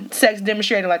sex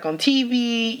demonstrated like on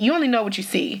TV, you only know what you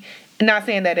see. Not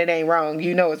saying that it ain't wrong.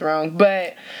 You know it's wrong.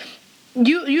 But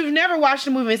you've never watched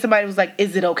a movie and somebody was like,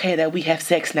 is it okay that we have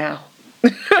sex now?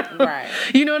 Right.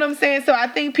 You know what I'm saying? So I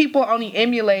think people only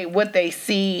emulate what they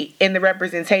see in the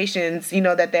representations, you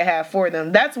know, that they have for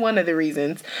them. That's one of the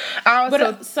reasons. I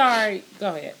also sorry,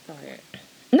 go ahead.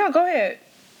 No, go ahead.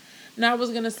 No, I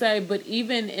was gonna say, but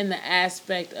even in the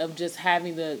aspect of just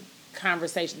having the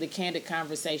conversation, the candid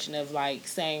conversation of like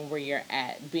saying where you're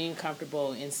at, being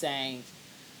comfortable in saying,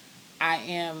 I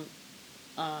am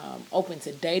open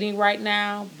to dating right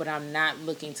now, but I'm not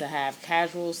looking to have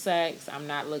casual sex. I'm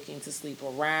not looking to sleep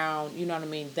around. You know what I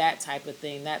mean? That type of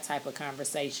thing, that type of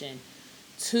conversation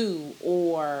too.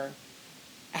 Or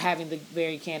having the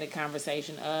very candid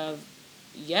conversation of,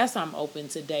 yes, I'm open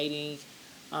to dating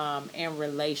and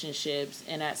relationships.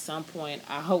 And at some point,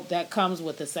 I hope that comes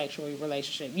with a sexual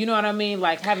relationship. You know what I mean?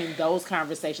 Like having those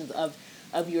conversations of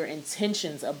your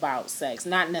intentions about sex,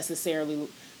 not necessarily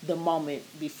the moment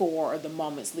before or the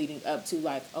moments leading up to,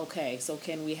 like, okay, so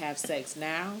can we have sex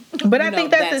now? But I think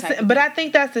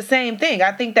that's the same thing.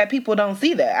 I think that people don't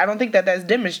see that. I don't think that that's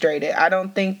demonstrated. I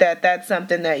don't think that that's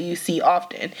something that you see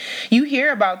often. You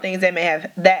hear about things that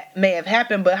may have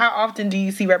happened, but how often do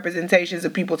you see representations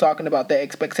of people talking about their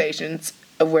expectations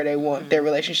of where they want their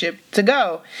relationship to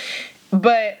go?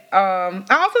 But I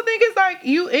also think it's like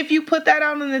if you put that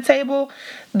out on the table,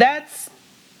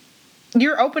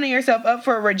 you're opening yourself up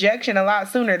for rejection a lot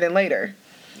sooner than later.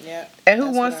 Yeah. And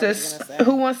who wants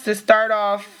to start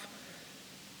off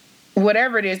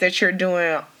whatever it is that you're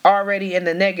doing already in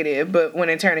the negative, but when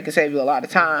in turn it can save you a lot of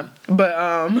time. But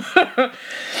I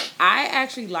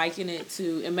actually liken it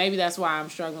to, and maybe that's why I'm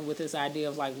struggling with this idea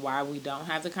of like why we don't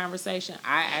have the conversation.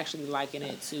 I actually liken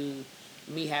it to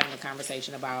me having a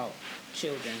conversation about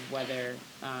children, whether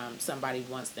somebody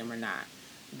wants them or not.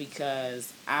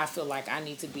 Because I feel like I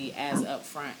need to be as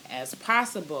upfront as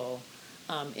possible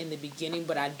in the beginning.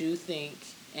 But I do think,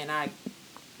 and I'm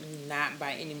not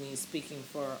by any means speaking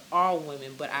for all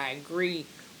women, but I agree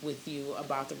with you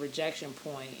about the rejection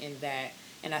point in that,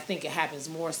 and I think it happens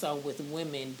more so with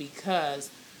women because,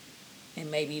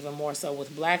 and maybe even more so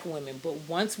with black women, but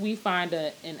once we find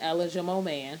an eligible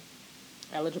man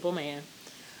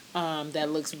that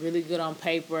looks really good on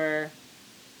paper,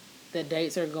 the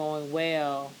dates are going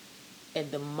well,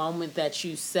 and the moment that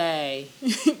you say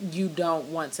you don't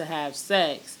want to have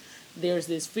sex, there's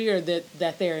this fear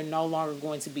that they're no longer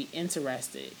going to be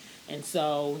interested. And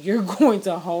so you're going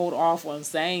to hold off on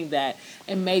saying that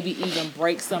and maybe even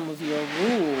break some of your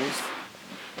rules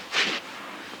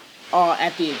all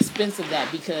at the expense of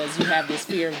that because you have this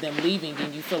fear of them leaving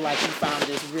and you feel like you found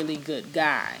this really good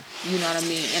guy. You know what I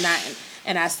mean?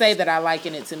 And I say that I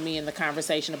liken it to me in the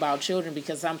conversation about children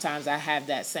because sometimes I have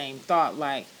that same thought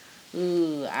like,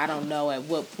 ooh, I don't know at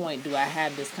what point do I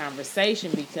have this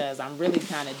conversation because I'm really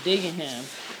kind of digging him.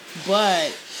 But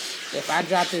if I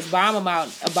drop this bomb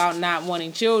about not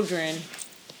wanting children,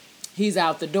 he's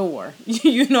out the door.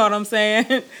 You know what I'm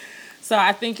saying? So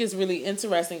I think it's really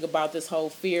interesting about this whole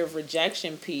fear of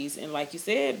rejection piece. And like you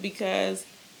said, because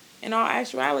in all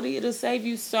actuality, it'll save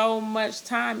you so much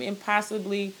time and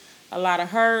possibly a lot of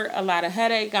hurt, a lot of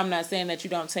headache. I'm not saying that you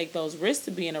don't take those risks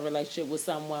to be in a relationship with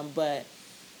someone, but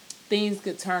things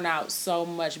could turn out so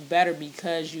much better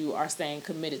because you are staying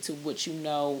committed to what you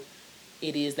know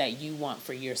it is that you want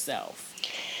for yourself.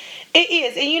 It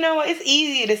is. And you know what? It's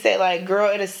easy to say, like,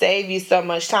 girl, it'll save you so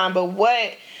much time. But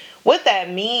what that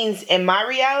means in my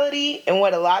reality and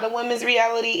what a lot of women's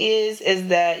reality is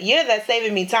that, yeah, that's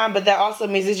saving me time, but that also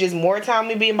means it's just more time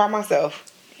me being by myself.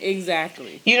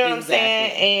 Exactly. You know what I'm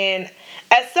saying? And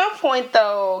at some point,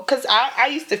 though, because I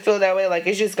used to feel that way, like,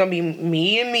 it's just going to be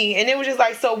me and me. And it was just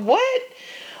like, so what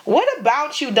What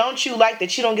about you don't you like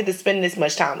that you don't get to spend this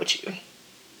much time with you?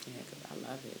 Yeah, 'cause I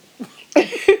love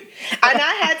it. And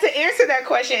I had to answer that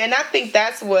question, and I think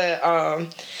that's what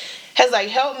has like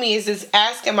helped me is just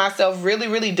asking myself really,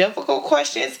 really difficult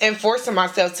questions and forcing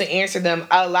myself to answer them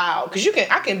aloud. Because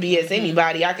I can BS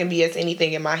anybody, I can BS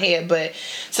anything in my head, but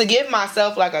to give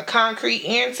myself like a concrete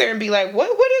answer and be like, what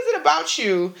is it about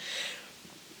you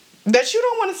that you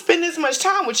don't want to spend this much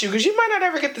time with you? Because you might not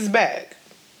ever get this back.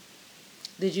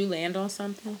 Did you land on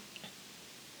something?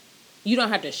 You don't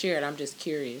have to share it. I'm just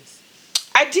curious.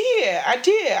 I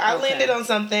did. I landed on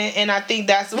something, and I think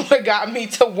that's what got me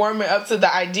to warming up to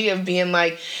the idea of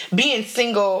being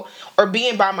single or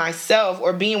being by myself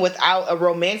or being without a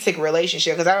romantic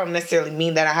relationship, because I don't necessarily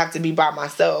mean that I have to be by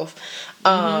myself.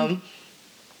 Darn,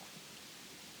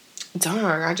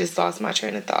 I just lost my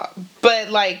train of thought. But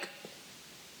like,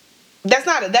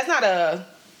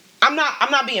 I'm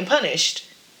not being punished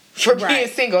for being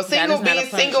single. Being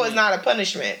single is not a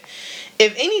punishment.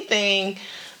 If anything,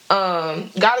 God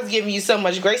has given you so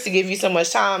much grace to give you so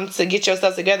much time to get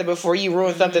yourself together before you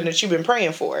ruin something that you've been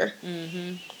praying for.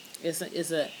 It's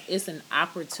an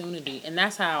opportunity, and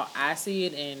that's how I see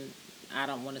it. And I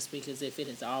don't want to speak as if it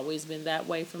has always been that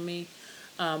way for me,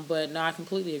 but no, I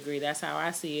completely agree. That's how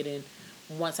I see it. And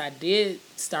once I did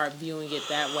start viewing it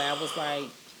that way, I was like,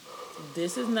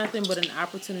 this is nothing but an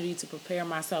opportunity to prepare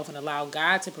myself and allow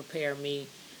God to prepare me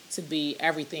to be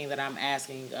everything that I'm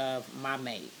asking of my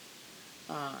mate.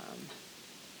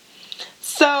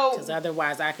 Because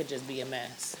otherwise I could just be a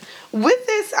mess. With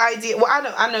this idea, well,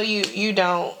 I know you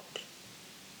don't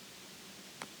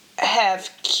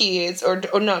have kids or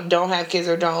no, don't have kids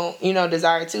or don't,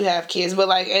 desire to have kids, but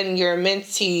like in your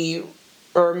mentee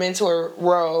or mentor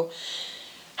role,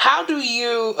 how do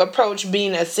you approach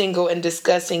being a single and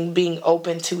discussing being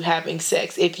open to having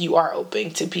sex if you are open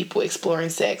to people exploring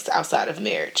sex outside of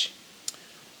marriage?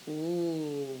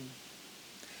 Ooh.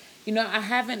 I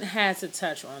haven't had to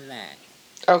touch on that.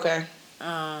 Okay.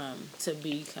 To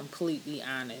be completely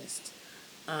honest.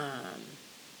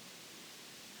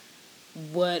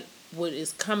 What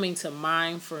is coming to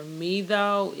mind for me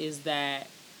though is that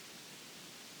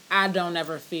I don't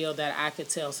ever feel that I could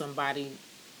tell somebody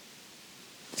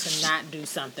to not do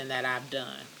something that I've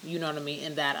done. You know what I mean?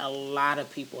 And that a lot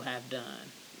of people have done.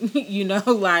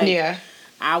 Yeah.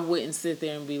 I wouldn't sit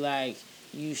there and be like,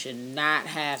 you should not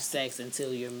have sex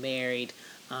until you're married.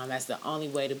 That's the only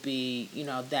way to be,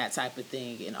 that type of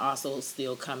thing. And also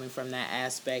still coming from that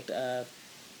aspect of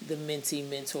the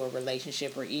mentee-mentor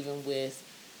relationship, or even with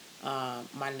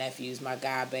my nephews, my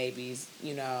god babies,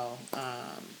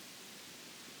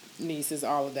 nieces,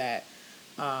 all of that.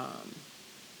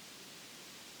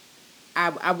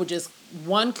 I would just,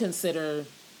 consider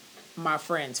my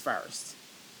friends first.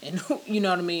 And you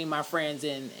know what I mean? My friends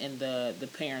and the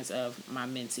parents of my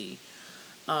mentee.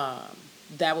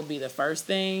 That would be the first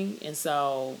thing. And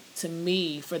so to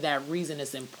me, for that reason,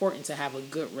 it's important to have a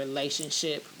good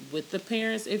relationship with the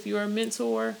parents if you're a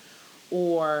mentor,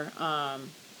 or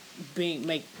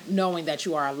knowing that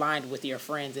you are aligned with your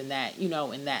friends in that,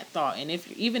 in that thought. And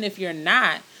even if you're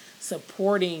not,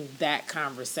 supporting that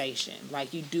conversation,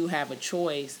 like you do have a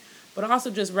choice, but also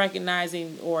just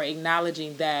recognizing or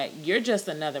acknowledging that you're just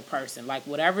another person. Like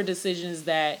whatever decisions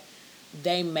that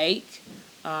they make,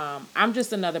 I'm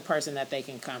just another person that they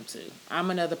can come to. I'm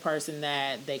another person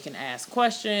that they can ask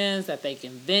questions, that they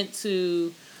can vent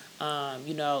to.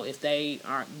 If they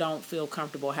don't feel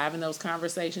comfortable having those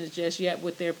conversations just yet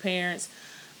with their parents,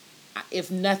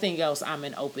 if nothing else, I'm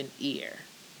an open ear.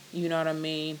 You know what I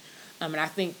mean? And I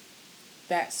think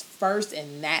that's first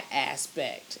in that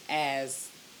aspect as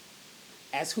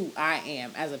who I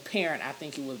am. As a parent, I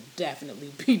think it would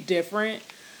definitely be different.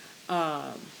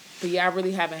 But yeah, I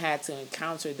really haven't had to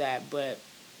encounter that. But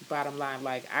bottom line,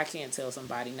 like, I can't tell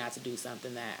somebody not to do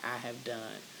something that I have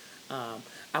done.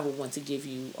 I would want to give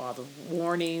you all the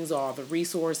warnings, all the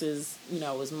resources,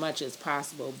 as much as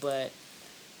possible. But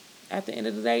at the end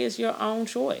of the day, it's your own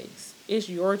choice. It's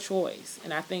your choice.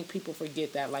 And I think people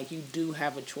forget that, like, you do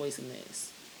have a choice in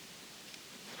this.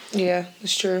 Yeah,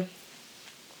 it's true.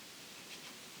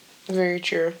 Very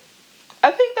true.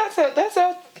 I think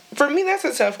for me, that's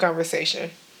a tough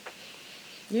conversation.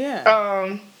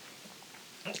 Yeah.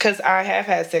 Because I have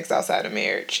had sex outside of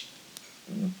marriage.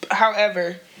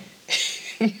 However,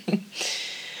 one,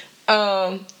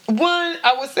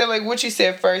 I would say, like, what you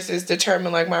said first is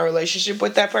determine, like, my relationship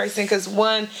with that person. Because,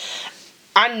 one,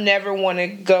 I never want to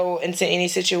go into any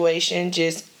situation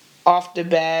just off the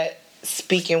bat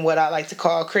speaking what I like to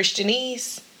call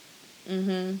Christianese.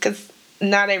 Because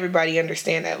not everybody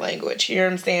understand that language. You know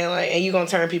what I'm saying? Like, and you're gonna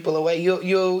turn people away.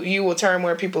 You will turn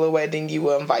more people away than you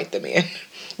will invite them in.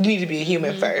 You need to be a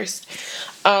human first.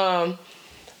 But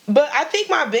I think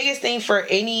my biggest thing for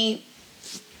anybody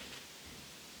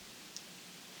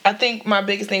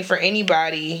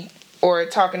or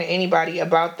talking to anybody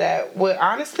about that would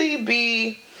honestly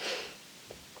be,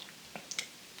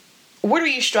 what are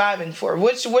you striving for?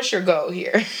 What's your goal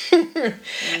here?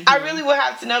 I really would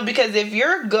have to know, because if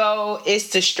your goal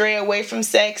is to stray away from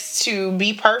sex to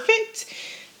be perfect,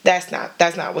 that's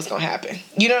not what's gonna happen.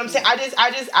 You know what I'm saying?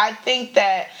 I think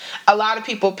that a lot of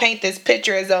people paint this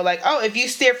picture as though, like, oh, if you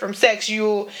steer from sex,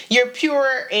 you're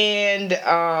pure and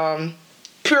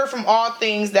pure from all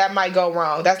things that might go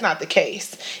wrong. That's not the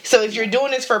case. So if you're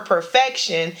doing this for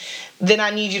perfection, then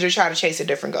I need you to try to chase a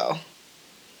different goal.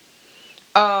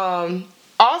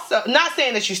 Also, not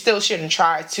saying that you still shouldn't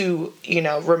try to,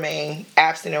 remain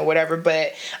abstinent or whatever,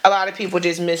 but a lot of people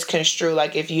just misconstrue,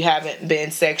 like, if you haven't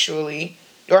been sexually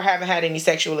or haven't had any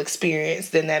sexual experience,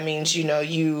 then that means,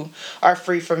 you are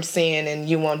free from sin and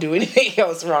you won't do anything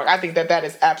else wrong. I think that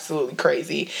is absolutely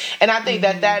crazy. And I think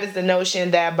that is the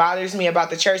notion that bothers me about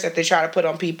the church, that they try to put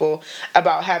on people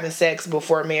about having sex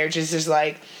before marriage. It's just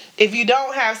like, if you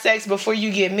don't have sex before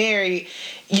you get married,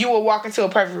 you will walk into a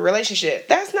perfect relationship.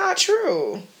 That's not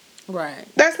true. Right.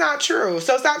 That's not true.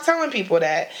 So stop telling people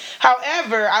that.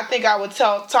 However, I think I would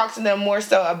talk to them more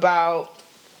so about,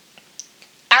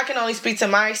 I can only speak to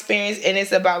my experience, and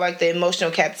it's about, like, the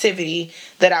emotional captivity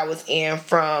that I was in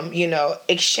from,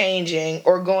 exchanging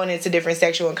or going into different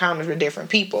sexual encounters with different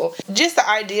people. Just the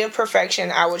idea of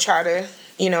perfection, I would try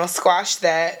to, squash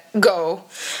that goal.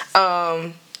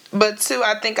 But two,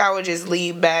 I think I would just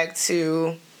lead back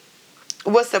to,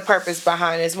 what's the purpose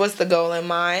behind this? What's the goal in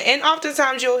mind? And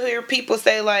oftentimes you'll hear people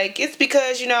say, like, it's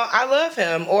because, I love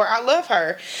him or I love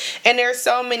her. And there's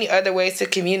so many other ways to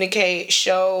communicate,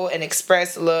 show, and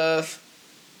express love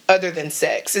other than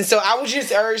sex. And so I would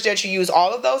just urge that you use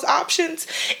all of those options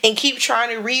and keep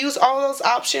trying to reuse all of those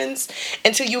options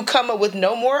until you come up with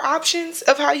no more options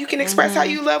of how you can express how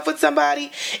you love with somebody.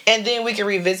 And then we can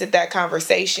revisit that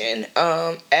conversation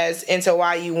as into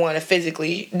why you want to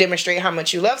physically demonstrate how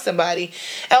much you love somebody.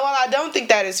 And while I don't think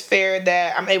that is fair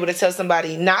that I'm able to tell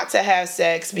somebody not to have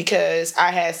sex because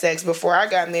I had sex before I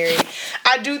got married,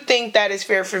 I do think that it's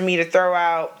fair for me to throw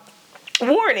out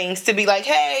warnings to be like,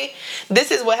 hey, this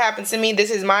is what happened to me.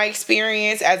 This is my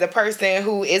experience as a person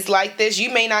who is like this.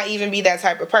 You may not even be that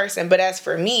type of person, but as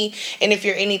for me, and if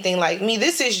you're anything like me,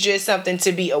 this is just something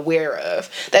to be aware of,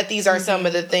 that these are some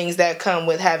of the things that come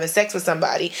with having sex with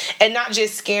somebody, and not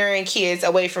just scaring kids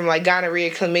away from, like, gonorrhea,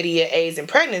 chlamydia, AIDS, and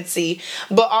pregnancy,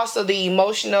 but also the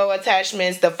emotional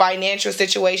attachments, the financial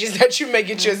situations that you may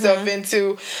get yourself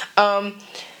into,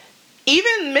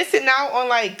 even missing out on,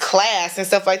 like, class and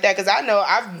stuff like that. Because I know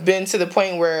I've been to the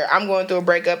point where I'm going through a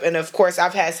breakup, and of course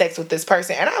I've had sex with this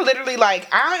person, and I literally, like,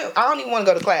 I don't even want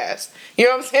to go to class. You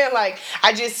know what I'm saying? Like,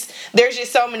 there's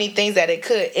just so many things that it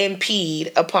could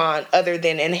impede upon other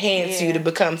than enhance you to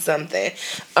become something,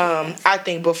 I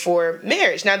think, before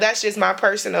marriage. Now, that's just my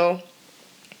personal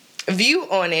view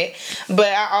on it,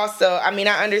 but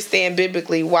I understand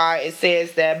biblically why it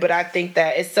says that, but I think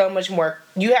that it's so much more,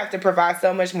 you have to provide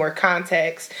so much more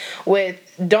context with,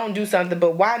 don't do something,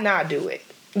 but why not do it?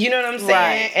 You know what I'm saying?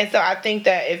 Right. And so I think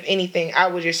that, if anything, I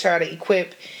would just try to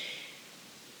equip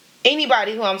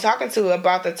anybody who I'm talking to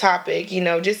about the topic,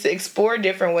 just to explore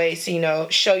different ways to,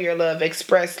 show your love,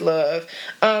 express love,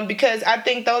 because I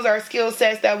think those are skill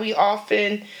sets that we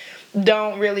often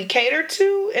don't really cater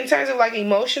to in terms of, like,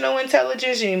 emotional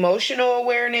intelligence and emotional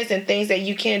awareness and things that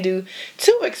you can do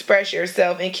to express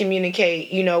yourself and communicate,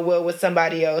 well with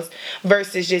somebody else,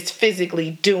 versus just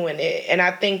physically doing it. And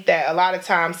I think that a lot of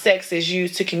times sex is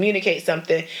used to communicate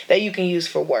something that you can use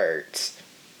for words.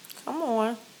 Come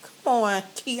on,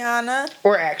 Tiana.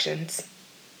 Or actions.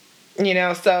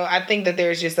 So I think that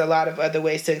there's just a lot of other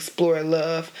ways to explore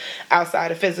love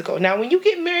outside of physical. Now, when you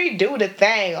get married, do the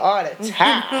thing all the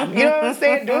time. You know what I'm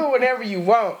saying? Do it whenever you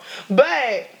want.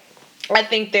 But I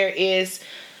think there is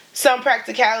some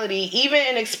practicality, even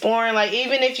in exploring, like,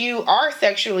 even if you are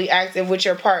sexually active with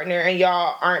your partner and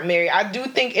y'all aren't married, I do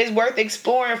think it's worth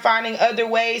exploring, finding other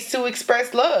ways to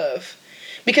express love.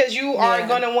 Because you are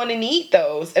going to want to need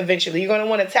those eventually. You're going to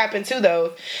want to tap into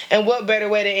those. And what better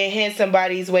way to enhance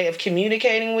somebody's way of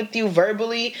communicating with you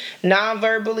verbally,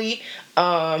 non-verbally,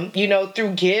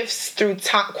 through gifts, through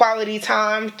quality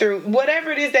time, through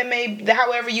whatever it is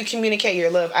however you communicate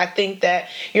your love. I think that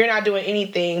you're not doing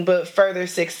anything but further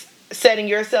setting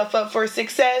yourself up for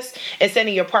success and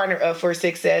setting your partner up for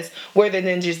success, rather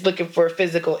than just looking for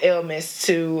physical ailments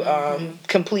to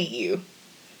complete you.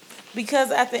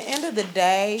 Because at the end of the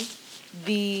day,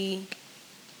 the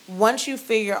once you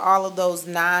figure all of those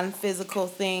non-physical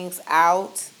things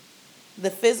out, the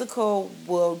physical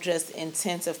will just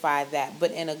intensify that,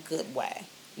 but in a good way.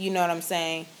 You know what I'm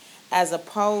saying? As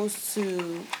opposed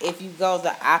to if you go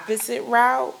the opposite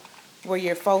route, where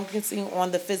you're focusing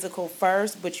on the physical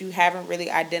first, but you haven't really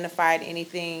identified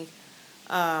anything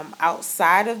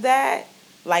outside of that,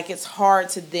 like it's hard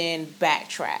to then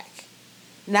backtrack.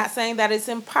 Not saying that it's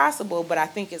impossible, but I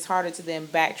think it's harder to then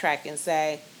backtrack and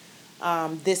say,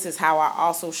 this is how I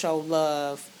also show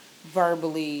love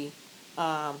verbally,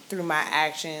 through my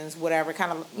actions, whatever,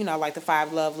 kind of, like the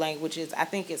 5 love languages. I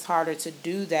think it's harder to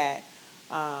do that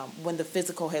when the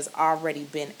physical has already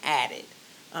been added.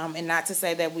 And not to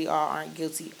say that we all aren't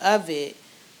guilty of it.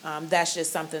 That's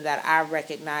just something that I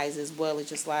recognize as well. It's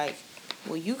just like,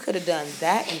 well, you could have done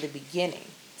that in the beginning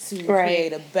to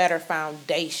create a better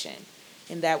foundation.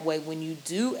 And that way, when you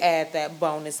do add that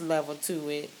bonus level to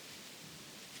it,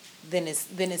 then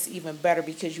it's even better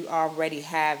because you already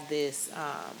have this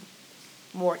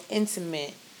more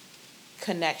intimate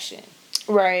connection.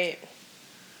 Right.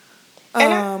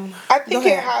 And I think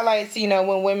it highlights,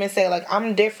 when women say, like,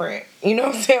 I'm different. You know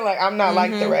what I'm saying? Like, I'm not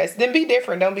like the rest. Then be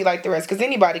different. Don't be like the rest. Because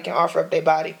anybody can offer up their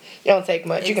body. It don't take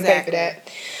much. You can pay for that.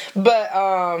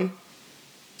 But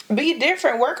be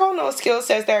different. Work on those skill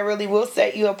sets that really will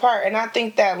set you apart. And I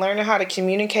think that learning how to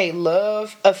communicate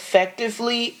love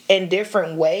effectively in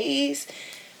different ways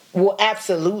will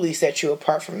absolutely set you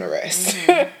apart from the rest.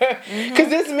 Because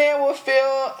this man will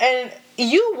feel, and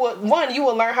you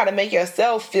will learn how to make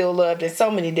yourself feel loved in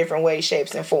so many different ways,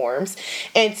 shapes, and forms.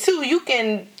 And 2, you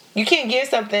can't give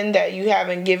something that you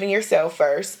haven't given yourself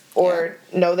first, or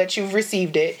know that you've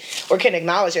received it, or can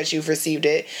acknowledge that you've received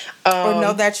it, or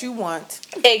know that you want.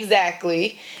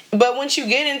 Exactly. But once you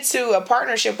get into a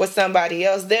partnership with somebody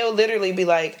else, they'll literally be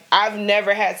like, I've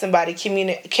never had somebody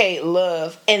communicate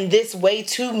love in this way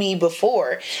to me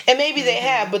before. And maybe they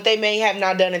have, but they may have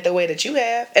not done it the way that you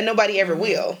have, and nobody ever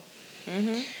will.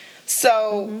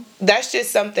 So that's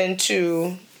just something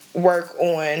to work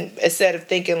on, instead of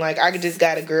thinking like, I just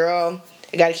got a girl,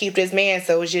 I got to keep this man,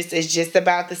 so it's just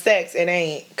about the sex. It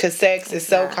ain't, because sex is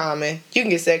so common. You can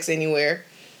get sex anywhere.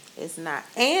 It's not.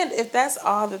 And if that's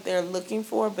all that they're looking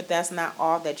for, but that's not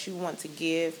all that you want to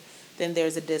give, then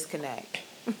there's a disconnect.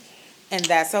 And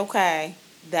that's okay.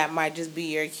 That might just be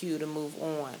your cue to move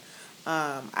on.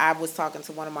 I was talking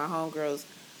to one of my homegirls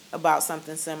about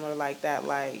something similar like that.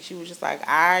 Like, she was just like,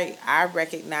 I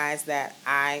recognize that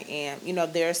I am,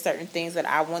 there are certain things that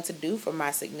I want to do for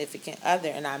my significant other,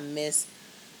 and I miss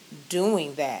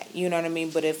doing that. You know what I mean?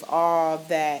 But if all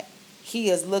that he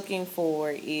is looking for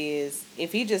is,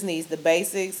 if he just needs the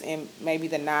basics and maybe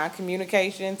the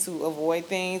non-communication to avoid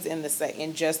things, and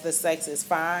just the sex is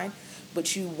fine,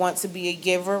 but you want to be a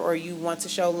giver, or you want to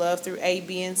show love through A,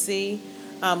 B, and C,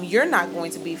 you're not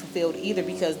going to be fulfilled either,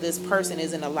 because this person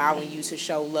isn't allowing you to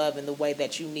show love in the way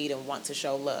that you need and want to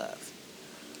show love.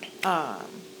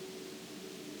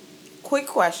 Quick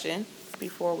question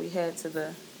before we head to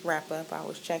the wrap up. I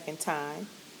was checking time.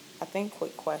 I think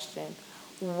quick question.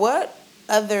 What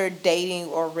other dating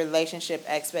or relationship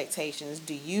expectations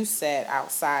do you set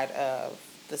outside of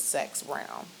the sex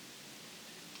realm?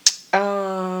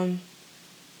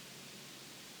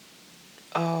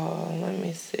 Let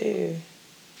me see.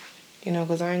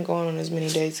 Because I ain't going on as many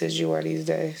dates as you are these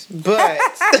days. But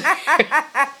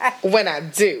when I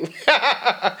do.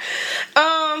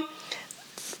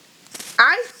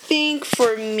 I think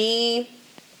for me,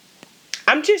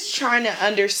 I'm just trying to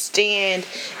understand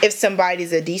if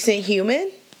somebody's a decent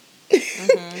human.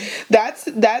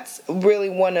 That's really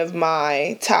one of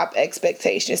my top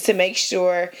expectations, to make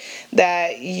sure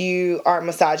that you aren't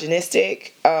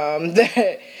misogynistic,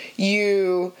 that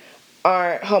you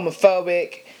aren't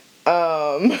homophobic,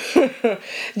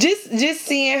 just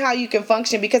seeing how you can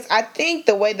function, because I think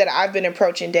the way that I've been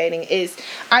approaching dating is,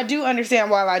 I do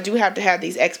understand why I do have to have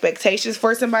these expectations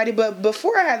for somebody, but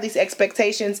before I have these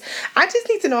expectations, I just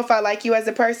need to know if I like you as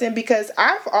a person, because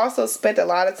I've also spent a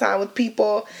lot of time with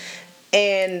people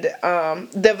and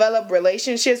developed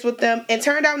relationships with them, and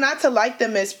turned out not to like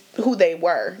them as who they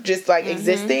were, just like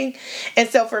existing. And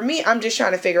so for me, I'm just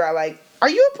trying to figure out, like, are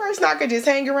you a person I could just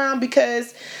hang around?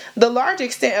 Because the large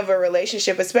extent of a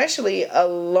relationship, especially a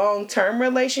long-term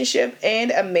relationship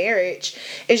and a marriage,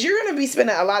 is you're going to be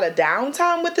spending a lot of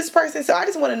downtime with this person. So I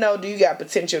just want to know, do you got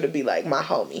potential to be like my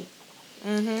homie?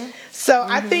 So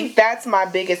I think that's my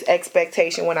biggest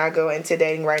expectation when I go into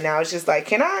dating right now. It's just like,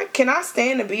 can I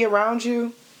stand to be around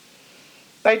you?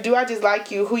 Like, do I just like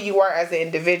you, who you are as an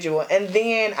individual? And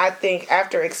then I think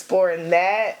after exploring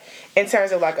that, in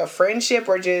terms of like a friendship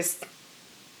or just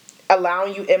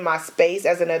allowing you in my space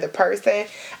as another person,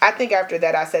 I think after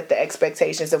that I set the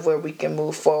expectations of where we can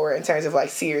move forward in terms of like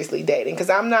seriously dating. Because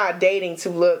I'm not dating to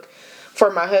look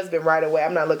for my husband right away.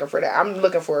 I'm not looking for that. I'm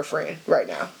looking for a friend right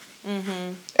now.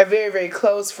 Mm-hmm. A very, very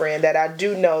close friend that I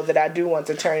do know that I do want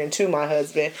to turn into my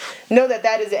husband. Know that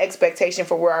that is an expectation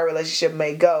for where our relationship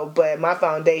may go, but my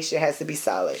foundation has to be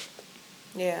solid.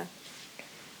 Yeah.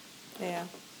 Yeah.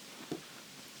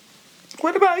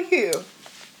 What about you?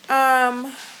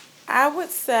 I would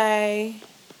say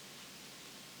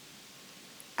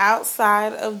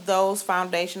outside of those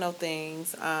foundational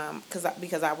things,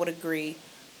 because I would agree,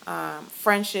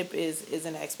 friendship is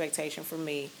an expectation for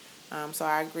me. So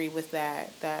I agree with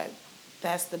that.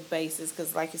 That's the basis.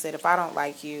 Because, like you said, if I don't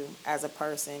like you as a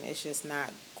person, it's just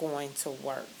not going to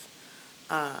work.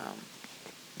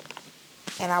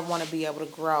 And I want to be able to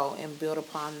grow and build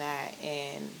upon that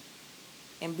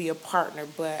and be a partner.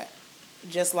 But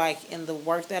just like in the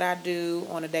work that I do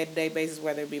on a day-to-day basis,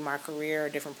 whether it be my career or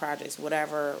different projects,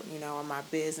 whatever, or my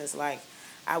business, like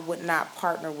I would not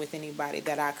partner with anybody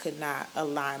that I could not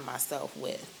align myself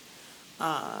with.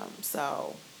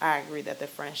 So I agree that the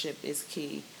friendship is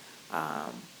key.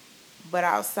 But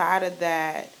outside of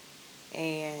that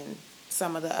and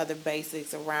some of the other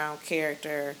basics around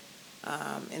character,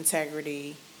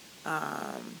 integrity,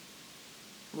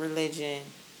 religion,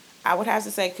 I would have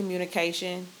to say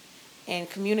communication. And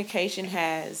communication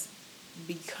has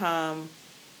become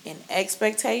an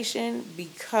expectation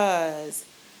because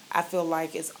I feel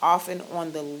like it's often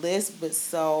on the list, but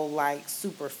so like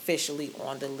superficially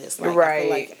on the list. Like right. I feel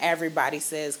like everybody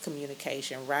says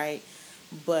communication, right?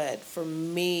 But for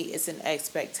me, it's an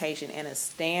expectation and a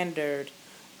standard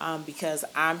because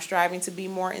I'm striving to be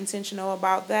more intentional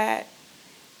about that.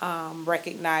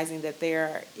 Recognizing that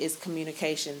there is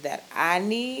communication that I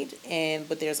need,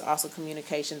 but there's also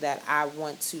communication that I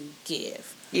want to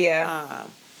give. Yeah.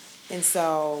 And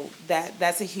so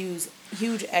that's a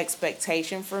huge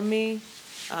expectation for me.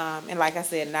 And like I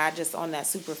said, not just on that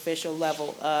superficial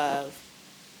level of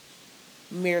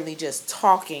merely just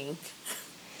talking.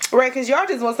 Right, because y'all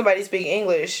just want somebody to speak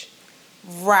English.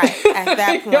 Right, at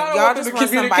that point. y'all just want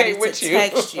somebody to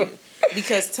text you.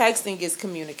 Because texting is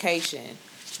communication.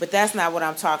 But that's not what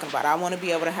I'm talking about. I want to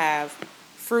be able to have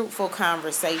fruitful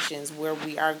conversations where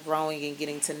we are growing and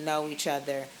getting to know each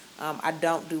other. I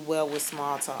don't do well with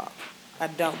small talk. I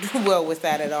don't do well with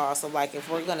that at all. So, like, if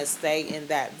we're going to stay in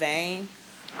that vein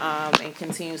and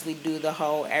continuously do the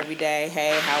whole everyday,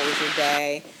 hey, how was your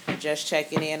day? Just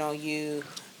checking in on you.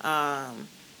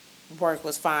 Work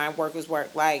was fine. Work was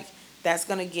work. Like, that's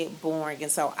going to get boring.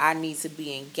 And so I need to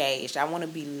be engaged. I want to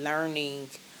be learning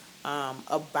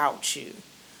about you.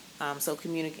 So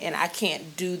communicate, and I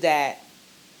can't do that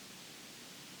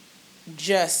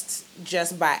just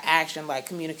by action. Like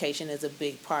communication is a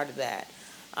big part of that.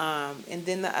 And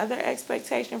then the other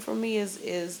expectation for me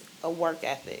is a work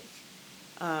ethic.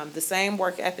 The same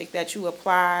work ethic that you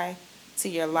apply to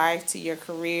your life, to your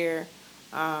career,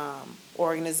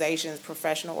 organizations,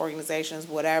 professional organizations,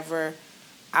 whatever.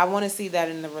 I want to see that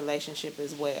in the relationship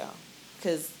as well,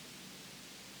 because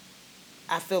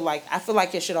I feel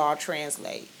like it should all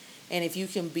translate. And if you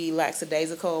can be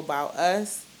lackadaisical about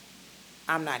us,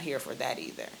 I'm not here for that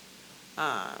either.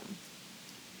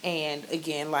 And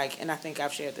again, and I think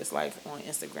I've shared this on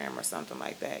Instagram or something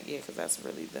like that. Yeah, because that's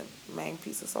really the main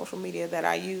piece of social media that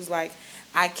I use. Like,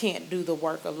 I can't do the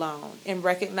work alone. And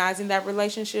recognizing that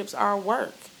relationships are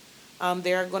work.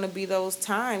 There are going to be those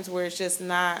times where it's just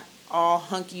not all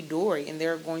hunky-dory. And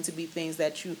there are going to be things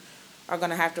that you are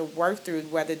going to have to work through,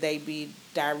 whether they be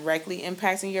directly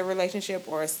impacting your relationship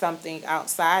or something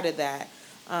outside of that,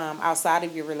 outside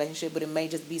of your relationship. But it may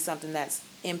just be something that's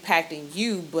impacting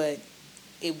you, but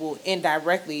it will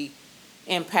indirectly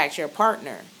impact your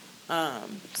partner.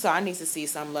 So I need to see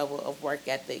some level of work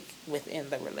ethic within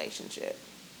the relationship.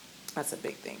 That's a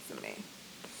big thing for me.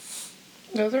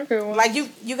 Those are good ones. Like,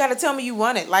 you got to tell me you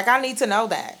want it. Like, I need to know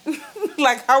that.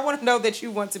 Like, I want to know that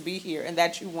you want to be here and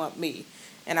that you want me.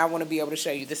 And I want to be able to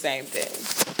show you the same thing.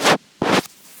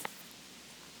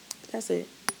 That's it.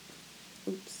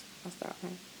 Oops. I'll stop now.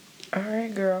 All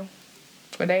right, girl.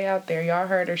 But they out there. Y'all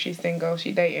heard her. She's single.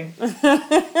 She dating.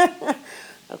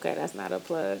 Okay, that's not a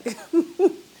plug. It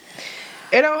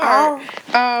don't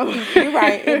hurt. You're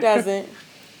right. It doesn't.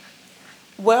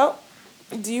 Well,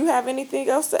 do you have anything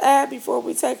else to add before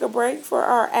we take a break for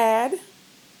our ad?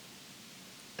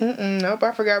 Nope,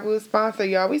 I forgot we was sponsored,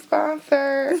 y'all. We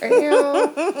sponsored.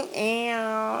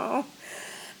 Ew.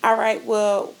 All right,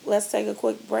 well, let's take a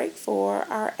quick break for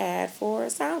our ad for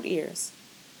Sound Ears.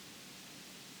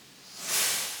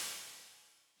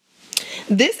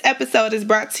 This episode is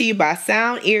brought to you by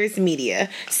Sound Ears Media.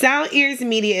 Sound Ears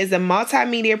Media is a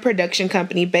multimedia production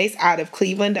company based out of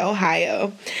Cleveland,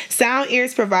 Ohio. Sound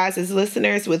Ears provides its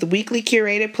listeners with weekly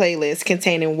curated playlists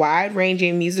containing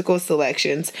wide-ranging musical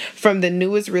selections, from the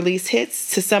newest release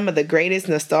hits to some of the greatest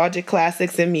nostalgic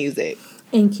classics in music.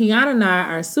 And Kiana and I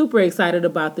are super excited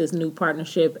about this new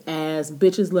partnership, as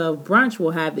Bitches Love Brunch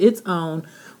will have its own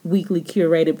weekly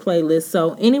curated playlist.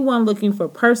 So anyone looking for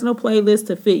personal playlists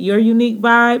to fit your unique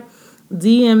vibe,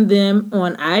 DM them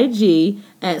on IG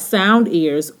at Sound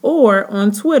Ears or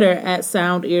on Twitter at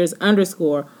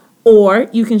SoundEars_. Or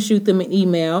you can shoot them an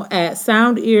email at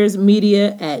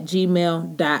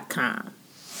soundearsmedia@gmail.com.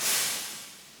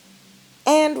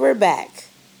 And we're back.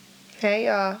 Hey,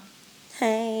 y'all.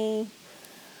 Hey.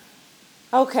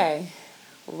 Okay,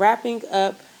 wrapping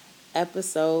up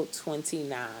episode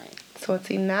 29.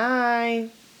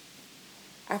 29.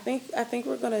 I think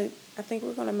we're gonna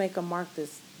make a mark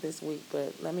this week,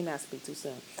 but let me not speak too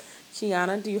soon.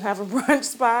 Kiana, do you have a brunch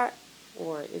spot,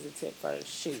 or is it tip first?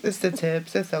 Shoot, It's the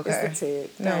tips. It's okay. it's the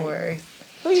tip. No Dang. worries.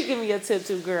 Who you giving your tip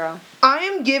to, girl? I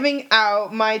am giving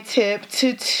out my tip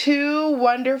to two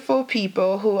wonderful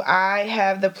people who I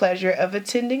have the pleasure of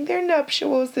attending their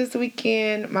nuptials this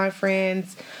weekend. My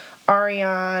friends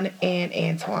Ariane and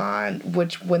Antoine,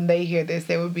 which when they hear this,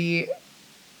 they would be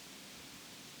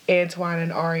Antoine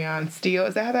and Ariane Steele.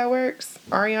 Is that how that works?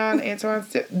 Ariane, Antoine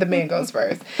Steele? The man goes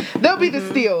first. They'll be the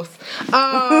Steels.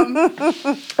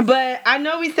 But I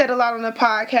know we said a lot on the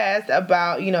podcast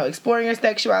about, exploring your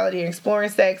sexuality and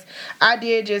exploring sex. I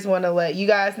did just want to let you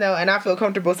guys know, and I feel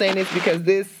comfortable saying this because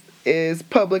this is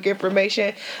public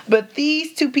information, but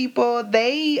these two people,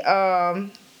 they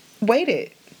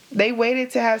waited. They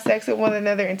waited to have sex with one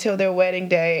another until their wedding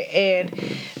day. And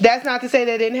that's not to say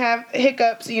they didn't have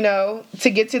hiccups, to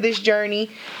get to this journey,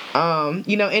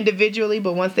 individually.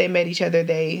 But once they met each other,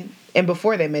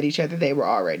 before they met each other, they were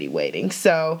already waiting.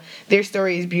 So their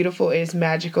story is beautiful. It is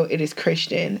magical. It is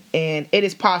Christian. And it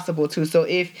is possible, too. So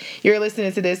if you're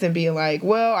listening to this and being like,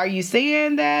 well, are you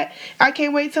saying that I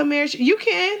can't wait till marriage? You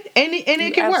can. And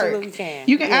it can work.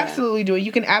 You can absolutely do it.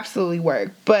 You can absolutely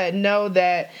work. But know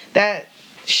that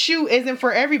shoe isn't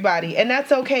for everybody, and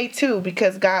that's okay too,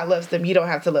 because God loves them. You don't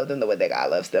have to love them the way that God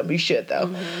loves them. You should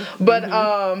though. But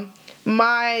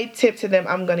my tip to them,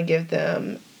 I'm gonna give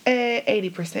them a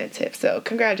 80% tip. So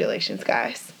congratulations,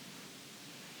 guys.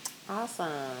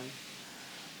 Awesome.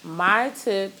 My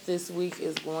tip this week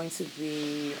is going to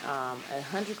be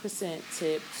 100%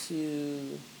 tip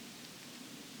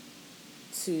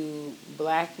to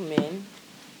Black men,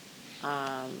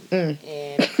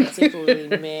 and particularly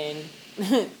men.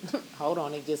 Hold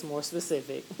on, it gets more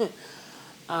specific.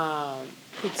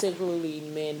 Particularly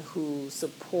men who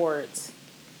support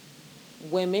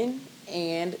women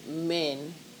and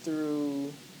men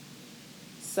through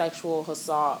sexual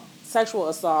assault,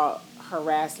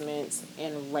 harassment,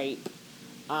 and rape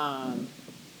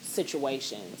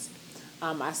situations.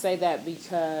 I say that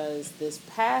because this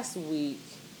past week,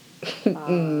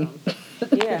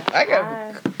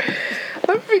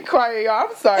 Let me be quiet, y'all.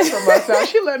 I'm sorry for myself.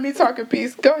 She let me talk in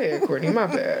peace. Go ahead, Courtney. My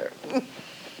bad.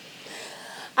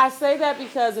 I say that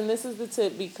because, and this is the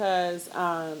tip, because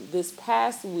this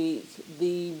past week,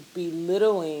 the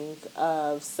belittling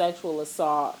of sexual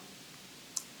assault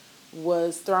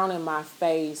was thrown in my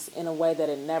face in a way that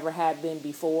it never had been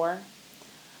before.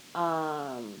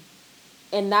 And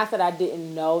not that I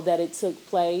didn't know that it took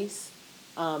place.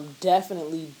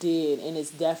 Definitely did, and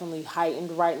it's definitely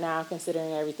heightened right now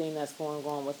considering everything that's going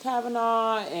on with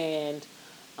Kavanaugh and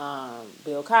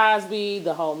Bill Cosby,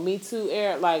 the whole Me Too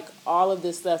era, like all of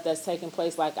this stuff that's taking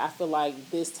place. Like, I feel like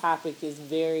this topic is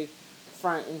very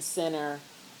front and center,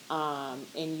 and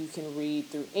you can read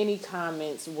through any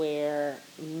comments where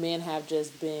men have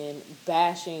just been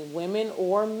bashing women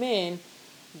or men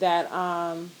that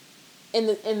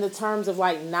in the terms of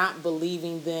like not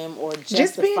believing them or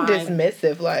just being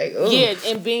dismissive, like ugh. Yeah,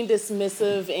 and being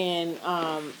dismissive, and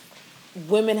I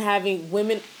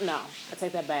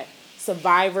take that back.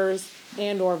 Survivors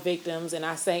and or victims, and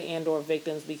I say and or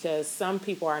victims because some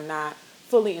people are not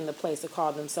fully in the place to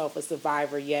call themselves a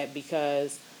survivor yet,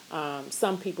 because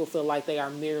some people feel like they are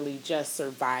merely just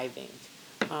surviving,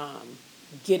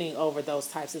 getting over those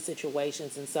types of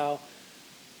situations. And so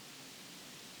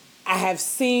I have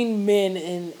seen men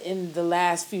in the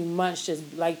last few months, just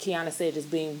like Kiana said,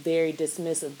 just being very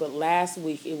dismissive. But last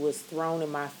week it was thrown in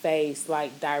my face,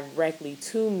 like directly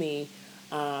to me,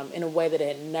 in a way that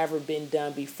had never been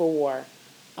done before.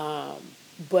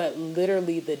 but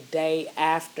literally the day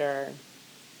after,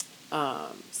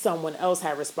 someone else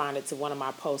had responded to one of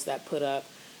my posts that put up,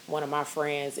 one of my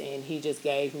friends, and he just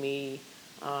gave me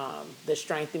the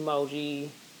strength emoji.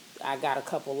 I got a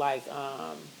couple like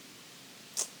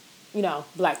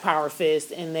Black Power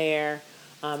fist in there.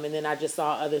 And then I just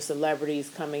saw other celebrities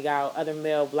coming out, other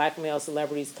black male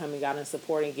celebrities coming out and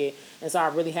supporting it. And so I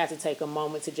really had to take a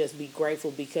moment to just be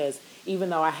grateful, because even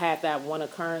though I had that one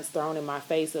occurrence thrown in my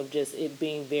face of just it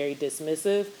being very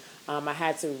dismissive, I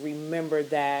had to remember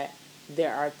that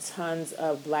there are tons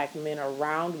of black men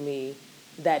around me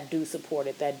that do support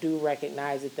it, that do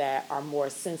recognize it, that are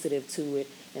more sensitive to it.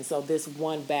 And so this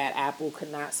one bad apple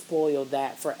could not spoil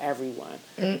that for everyone.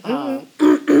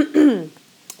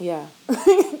 Yeah.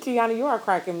 Kiana, you are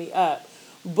cracking me up.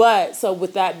 But so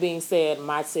with that being said,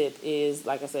 my tip is,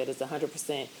 like I said, it's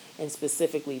 100% and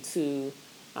specifically to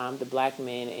the black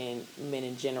men and men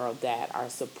in general that are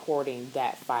supporting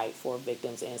that fight for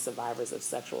victims and survivors of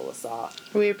sexual assault.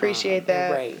 We appreciate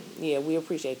that. Right. Yeah, we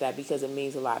appreciate that, because it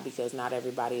means a lot, because not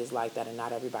everybody is like that, and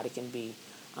not everybody can be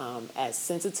as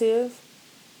sensitive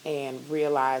and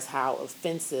realize how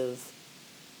offensive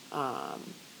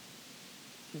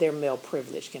their male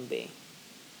privilege can be.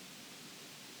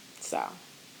 So.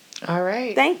 All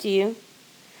right. Thank you.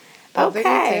 Those are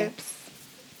your tips.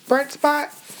 Brunch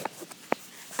spots?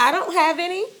 I don't have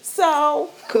any,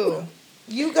 so Cool.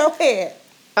 you go ahead.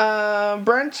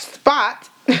 Brunch spot.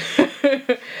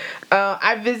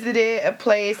 I visited a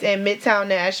place in Midtown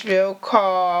Nashville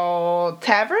called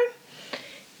Tavern.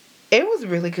 It was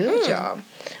really good, y'all.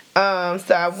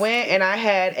 So I went and I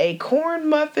had a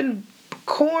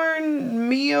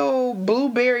cornmeal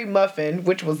blueberry muffin,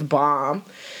 which was bomb.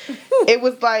 It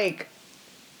was like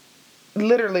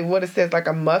literally what it says, like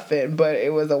a muffin, but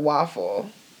it was a waffle.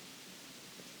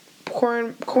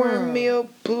 Cornmeal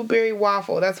blueberry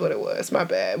waffle. That's what it was. My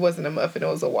bad. It wasn't a muffin. It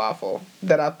was a waffle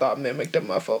that I thought mimicked a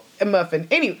muffin.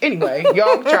 Anyway,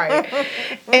 y'all try it.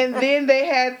 And then they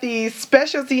had these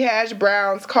specialty hash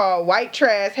browns called white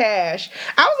trash hash.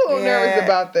 I was a little nervous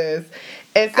about this.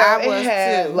 And so it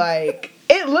had like,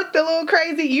 it looked a little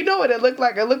crazy. You know what it looked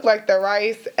like? It looked like the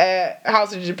rice at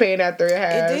House of Japan after it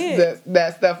has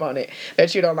that stuff on it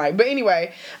that you don't like. But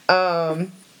anyway,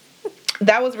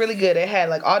 that was really good. It had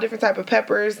like all different type of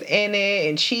peppers in it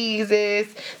and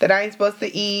cheeses that I ain't supposed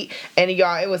to eat. And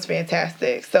y'all, it was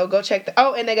fantastic. So go check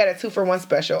and they got a 2-for-1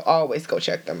 special. Always go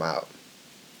check them out.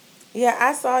 Yeah,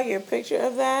 I saw your picture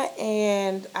of that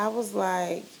and I was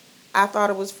like, I thought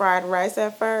it was fried rice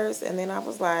at first, and then I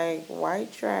was like,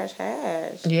 white trash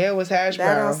hash. Yeah, it was hash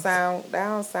browns. That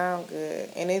don't sound good.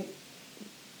 And it,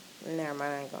 never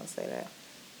mind, I ain't gonna say that.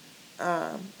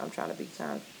 I'm trying to be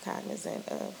cognizant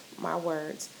of my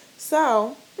words.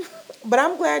 So, but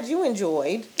I'm glad you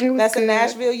enjoyed. That's good. In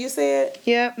Nashville, you said?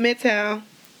 Yep, Midtown.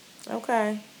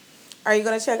 Okay. Are you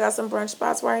gonna check out some brunch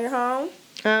spots while you're home?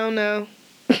 I don't know.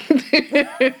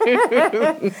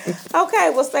 Okay,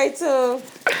 well, stay tuned,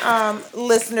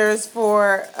 listeners,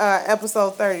 for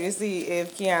episode 30 to see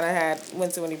if Kiana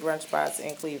went to any brunch spots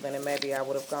in Cleveland, and maybe I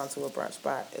would have gone to a brunch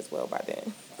spot as well by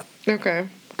then. Okay,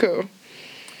 cool.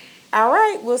 All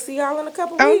right, we'll see y'all in a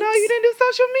couple weeks. Oh, no, you didn't do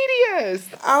social medias.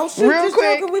 Oh, shoot, real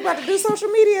quick. Joking. We about to do social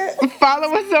media.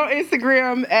 Follow us on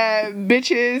Instagram at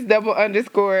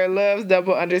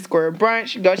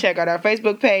bitches_loves_brunch. Go check out our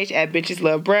Facebook page at Bitches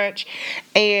Love Brunch.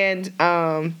 And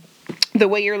the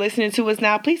way you're listening to us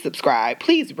now, please subscribe,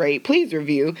 please rate, please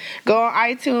review. Go on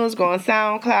iTunes, go on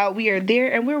SoundCloud. We are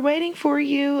there and we're waiting for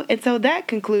you. And so that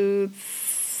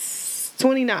concludes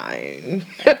 29.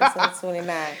 Episode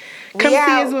 29. Come see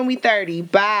us when we 30.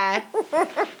 Bye.